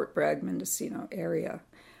in the Fort Bragg, Mendocino area.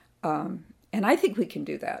 And I think we can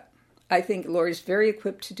do that. I think Lori's very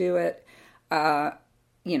equipped to do it.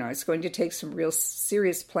 It's going to take some real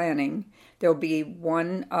serious planning. There'll be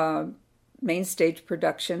one main stage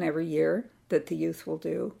production every year that the youth will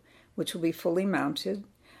do, which will be fully mounted.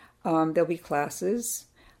 There'll be classes,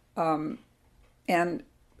 and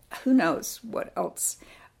who knows what else.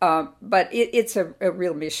 But it's a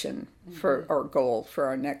real mission for our goal for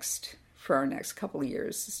our next couple of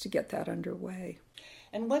years is to get that underway.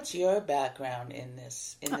 And what's your background in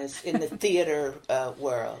the theater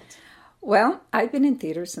world? Well, I've been in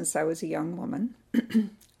theater since I was a young woman.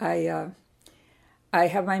 I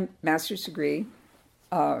have my master's degree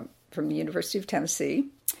from the University of Tennessee,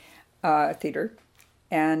 theater,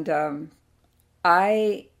 and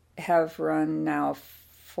I have run now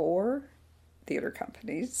 4 theater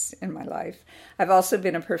companies in my life. I've also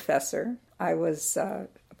been a professor. I was a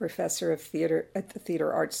professor of theater at the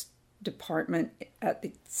Theater Arts Department at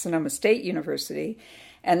the Sonoma State University,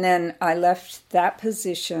 and then I left that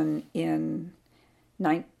position in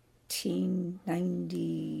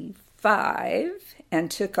 1995 and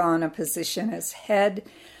took on a position as head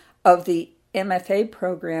of the MFA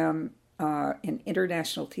program in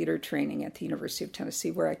international theater training at the University of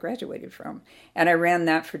Tennessee, where I graduated from. And I ran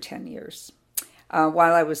that for 10 years.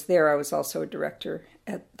 While I was there, I was also a director.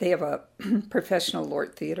 They have a professional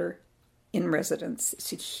LORT theater in residence.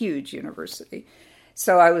 It's a huge university.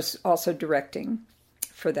 So I was also directing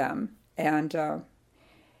for them. And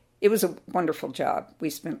it was a wonderful job.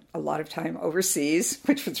 We spent a lot of time overseas,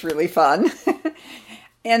 which was really fun.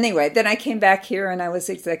 Anyway, then I came back here and I was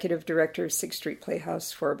executive director of 6th Street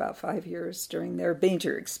Playhouse for about 5 years during their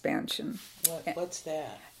major expansion. What's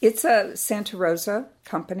that? It's a Santa Rosa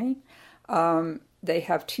company. They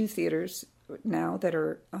have 2 theaters now that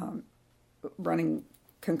are running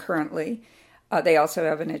concurrently. They also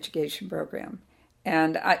have an education program.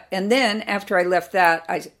 And then after I left that,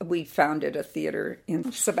 we founded a theater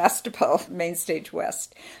in Sebastopol, Main Stage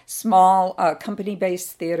West. Small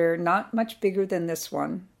company-based theater, not much bigger than this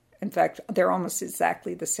one. In fact, they're almost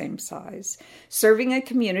exactly the same size. Serving a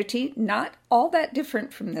community, not all that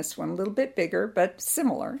different from this one, a little bit bigger, but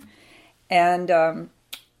similar. And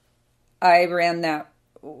I ran that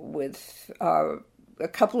with a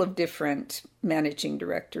couple of different managing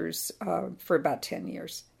directors for about 10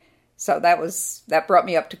 years. So that brought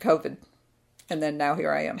me up to COVID. And then now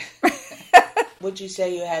here I am. Would you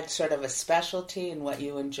say you had sort of a specialty in what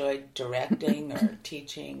you enjoyed directing or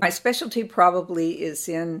teaching? My specialty probably is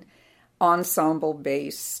in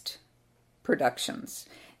ensemble-based productions.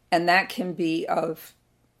 And that can be of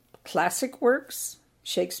classic works,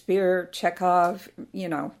 Shakespeare, Chekhov,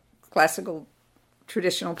 classical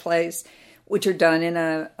traditional plays, which are done in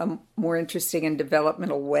a more interesting and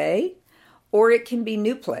developmental way. Or it can be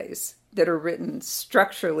new plays that are written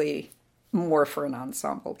structurally more for an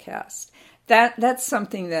ensemble cast. That's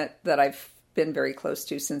something that I've been very close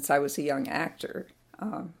to since I was a young actor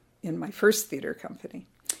in my first theater company.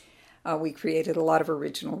 We created a lot of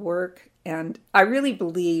original work, and I really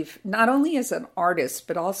believe, not only as an artist,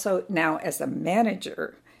 but also now as a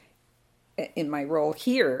manager in my role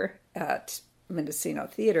here at Mendocino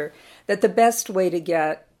Theater, that the best way to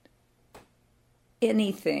get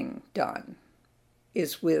anything done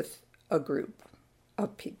is with a group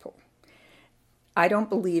of people. I don't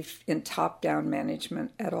believe in top-down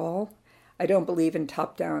management at all. I don't believe in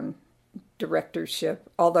top-down directorship,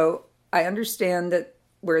 although I understand that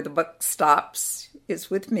where the buck stops is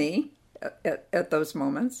with me at those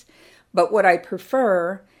moments. But what I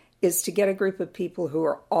prefer is to get a group of people who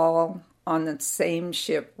are all on the same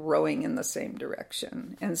ship rowing in the same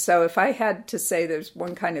direction. And so if I had to say there's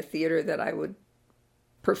one kind of theater that I would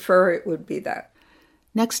prefer, it would be that.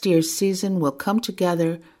 Next year's season will come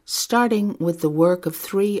together starting with the work of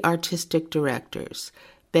 3 artistic directors,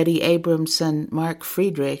 Betty Abramson, Mark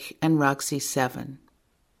Friedrich, and Roxy Seven.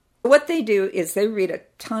 What they do is they read a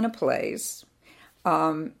ton of plays.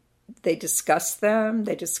 They discuss them.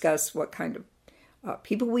 They discuss what kind of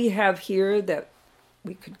people we have here that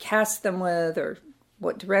we could cast them with, or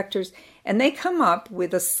what directors. And they come up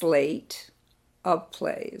with a slate of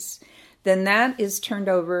plays. Then that is turned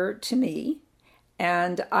over to me.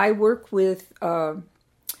 And I work with our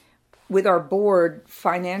board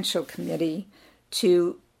financial committee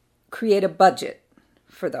to create a budget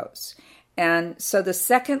for those. And so the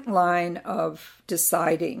second line of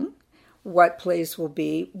deciding what plays will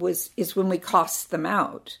be is when we cost them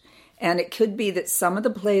out. And it could be that some of the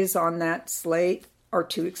plays on that slate are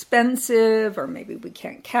too expensive, or maybe we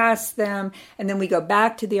can't cast them. And then we go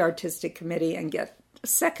back to the artistic committee and get a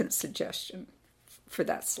second suggestion for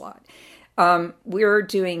that slot. We're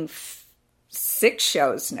doing 6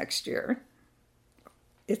 shows next year.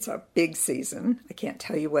 It's a big season. I can't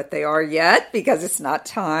tell you what they are yet because it's not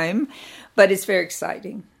time, but it's very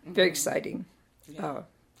exciting. Very exciting. Yeah.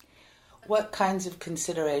 What kinds of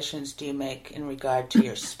considerations do you make in regard to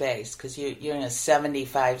your space? Because you're in a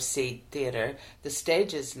 75-seat theater. The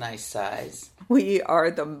stage is nice size. We are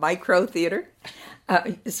the micro theater.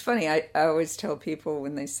 It's funny, I always tell people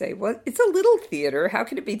when they say, well, it's a little theater. How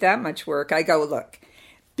could it be that much work? I go, look,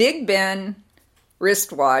 Big Ben,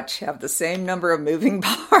 wristwatch have the same number of moving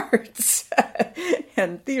parts.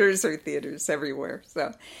 And theaters are theaters everywhere.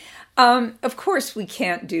 So, of course, we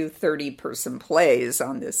can't do 30-person plays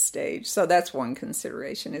on this stage. So that's one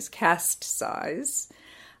consideration, is cast size.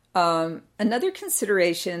 Another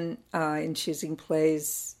consideration in choosing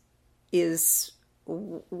plays is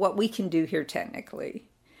what we can do here technically.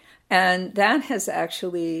 And that has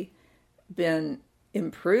actually been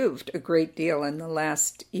improved a great deal in the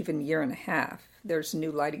last even year and a half. There's a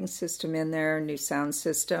new lighting system in there, new sound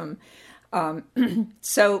system.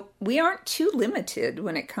 So we aren't too limited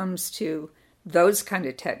when it comes to those kind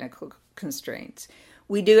of technical constraints.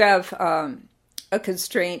 We do have a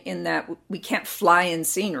constraint in that we can't fly in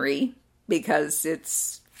scenery because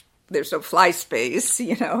there's no fly space,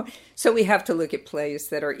 So we have to look at plays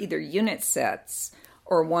that are either unit sets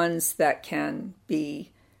or ones that can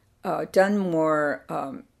be done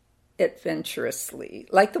more adventurously,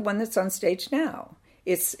 like the one that's on stage now.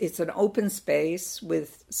 It's an open space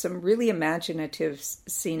with some really imaginative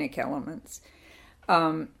scenic elements.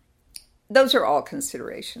 Those are all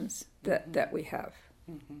considerations that we have.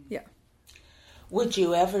 Mm-hmm. Yeah. Would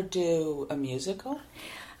you ever do a musical?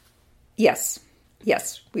 Yes,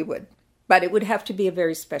 we would. But it would have to be a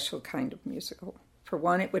very special kind of musical. For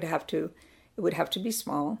one, it would have to be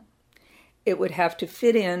small. It would have to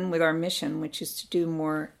fit in with our mission, which is to do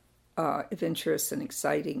more adventurous and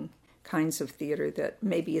exciting kinds of theater that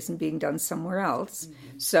maybe isn't being done somewhere else.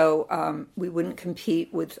 Mm-hmm. So we wouldn't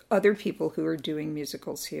compete with other people who are doing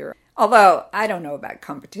musicals here. Although, I don't know about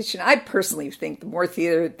competition. I personally think the more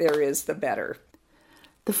theater there is, the better.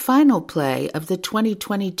 The final play of the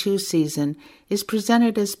 2022 season is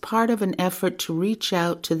presented as part of an effort to reach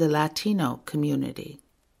out to the Latino community.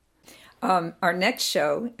 Our next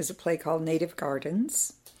show is a play called Native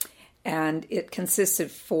Gardens, and it consists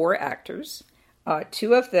of 4 actors.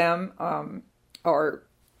 2 of them are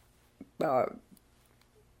an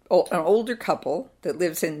older couple that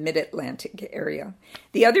lives in mid-Atlantic area.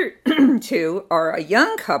 The other 2 are a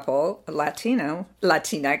young couple, a Latina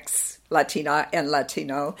and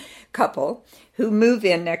Latino couple, who move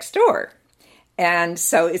in next door. And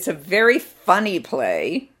so it's a very funny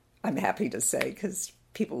play, I'm happy to say, because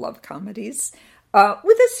people love comedies,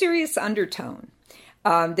 with a serious undertone.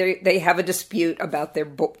 They have a dispute about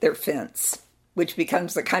their fence, which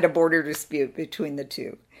becomes the kind of border dispute between the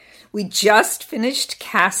 2. We just finished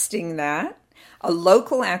casting that. A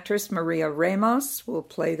local actress, Maria Ramos, will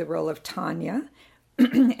play the role of Tanya.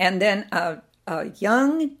 And then a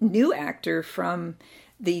young new actor from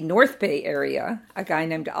the North Bay area, a guy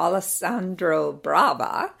named Alessandro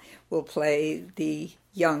Brava, will play the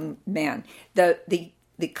young man. The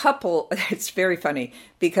couple, it's very funny,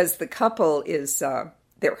 because the couple is,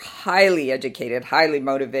 they're highly educated, highly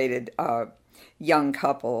motivated young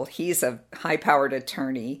couple. He's a high-powered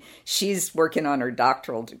attorney. She's working on her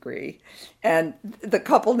doctoral degree. And the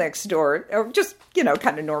couple next door are just,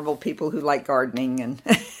 kind of normal people who like gardening and,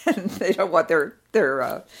 and they don't want their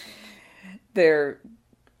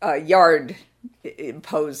yard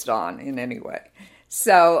imposed on in any way.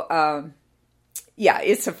 So,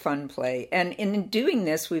 it's a fun play. And in doing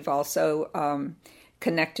this, we've also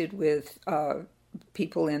connected with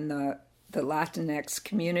people in the Latinx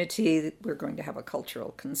community. We're going to have a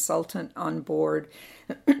cultural consultant on board.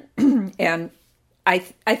 And I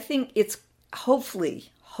think it's hopefully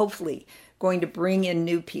going to bring in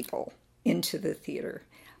new people into the theater.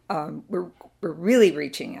 We're really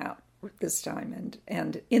reaching out this time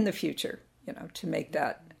and in the future, to make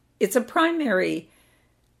that. It's a primary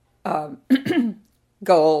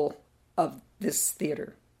goal of this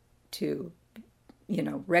theater to,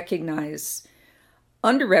 recognize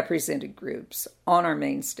underrepresented groups on our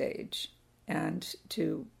main stage and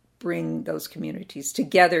to bring those communities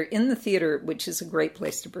together in the theater, which is a great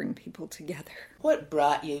place to bring people together. What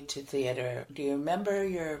brought you to theater? Do you remember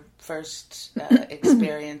your first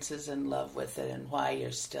experiences in love with it and why you're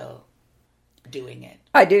still doing it?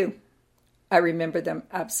 I do. I remember them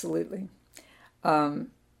absolutely.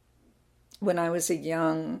 When I was a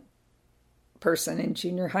young person in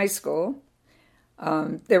junior high school,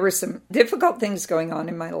 there were some difficult things going on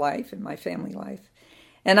in my life, in my family life.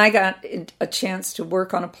 And I got a chance to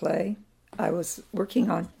work on a play. I was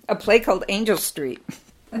working on a play called Angel Street,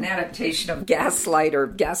 an adaptation of Gaslight, or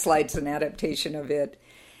Gaslight's an adaptation of it.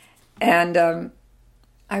 And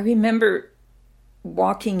I remember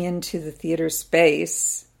walking into the theater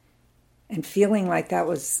space and feeling like that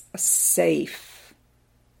was a safe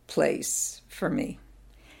place for me.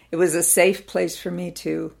 It was a safe place for me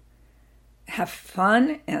to have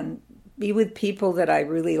fun and be with people that I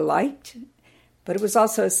really liked, but it was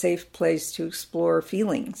also a safe place to explore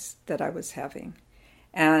feelings that I was having.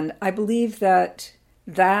 And I believe that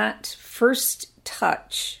first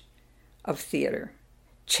touch of theater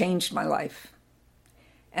changed my life.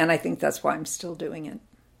 And I think that's why I'm still doing it.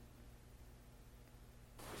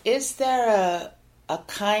 Is there a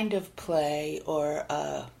kind of play or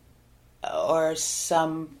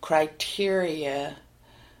some criteria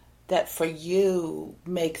that for you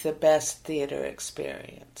make the best theater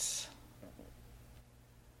experience?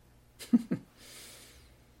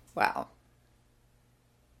 Wow.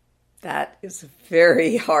 That is a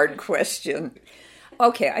very hard question.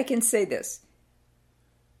 Okay, I can say this.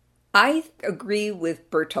 I agree with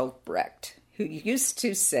Bertolt Brecht, who used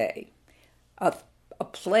to say, a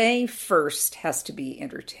play first has to be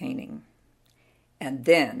entertaining, and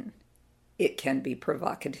then it can be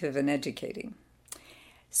provocative and educating.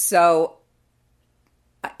 So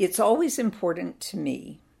it's always important to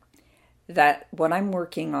me that what I'm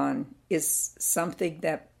working on is something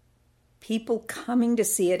that people coming to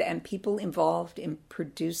see it and people involved in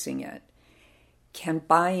producing it can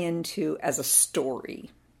buy into as a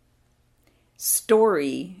story.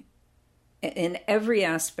 Story, in every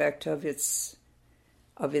aspect of its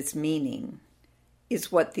meaning,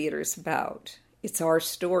 is what theater is about. It's our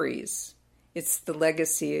stories. It's the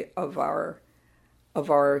legacy of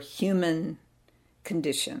our human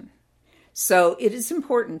condition. So it is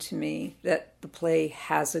important to me that the play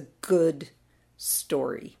has a good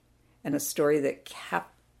story and a story that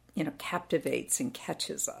captivates and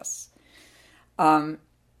catches us.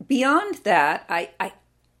 Beyond that,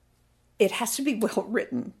 it has to be well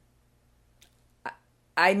written.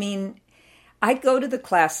 I mean, I go to the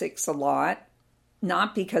classics a lot,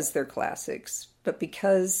 not because they're classics, but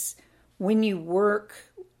because when you work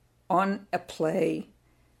on a play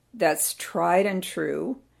that's tried and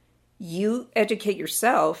true. You educate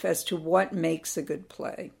yourself as to what makes a good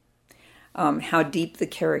play, how deep the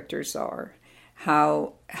characters are,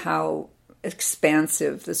 how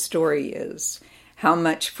expansive the story is, how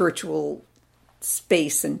much virtual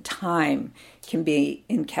space and time can be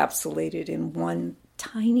encapsulated in one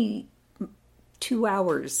tiny 2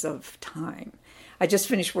 hours of time. I just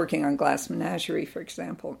finished working on Glass Menagerie, for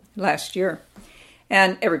example, last year,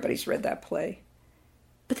 and everybody's read that play.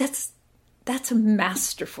 But that's a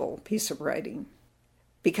masterful piece of writing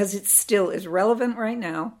because it's still as relevant right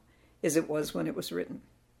now as it was when it was written.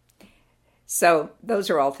 So those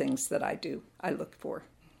are all things that I look for.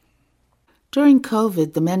 During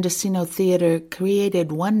COVID, the Mendocino Theater created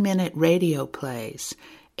 1-minute radio plays,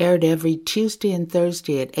 aired every Tuesday and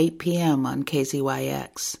Thursday at 8 p.m. on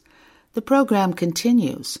KZYX. The program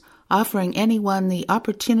continues, offering anyone the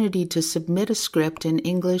opportunity to submit a script in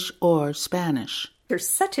English or Spanish. There's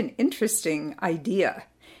such an interesting idea.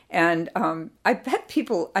 And I bet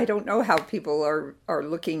people, I don't know how people are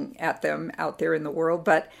looking at them out there in the world,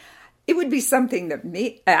 but it would be something that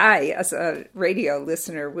I, as a radio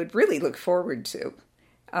listener, would really look forward to.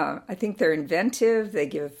 I think they're inventive. They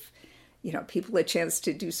give, people a chance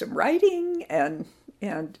to do some writing, and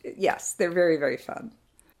yes, they're very, very fun.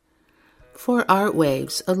 For Art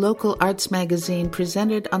Waves, a local arts magazine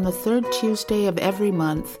presented on the third Tuesday of every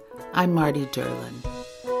month, I'm Marty Derlin.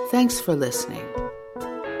 Thanks for listening.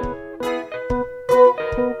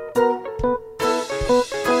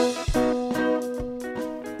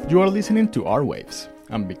 You are listening to Art Waves.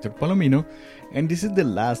 I'm Victor Palomino, and this is the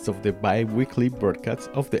last of the bi-weekly broadcasts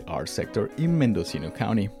of the art sector in Mendocino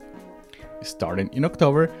County. Starting in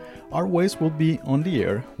October, Art Waves will be on the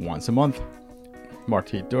air once a month.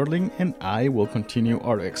 Marty Derling and I will continue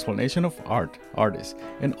our explanation of art, artists,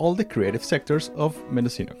 and all the creative sectors of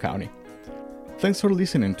Mendocino County. Thanks for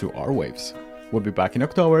listening to Art Waves. We'll be back in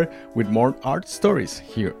October with more art stories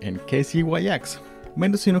here in KZYX,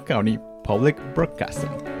 Mendocino County Public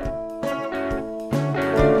Broadcasting.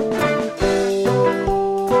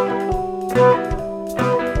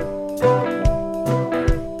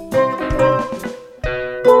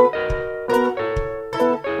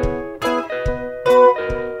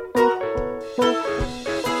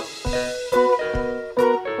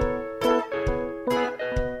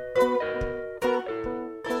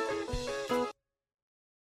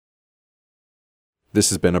 This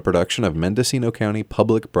has been a production of Mendocino County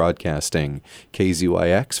Public Broadcasting,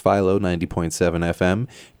 KZYX Philo 90.7 FM,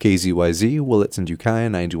 KZYZ Willits and Ukiah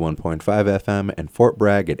 91.5 FM, and Fort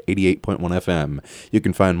Bragg at 88.1 FM. You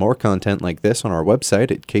can find more content like this on our website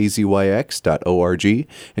at kzyx.org,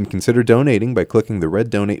 and consider donating by clicking the red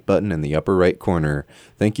donate button in the upper right corner.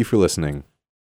 Thank you for listening.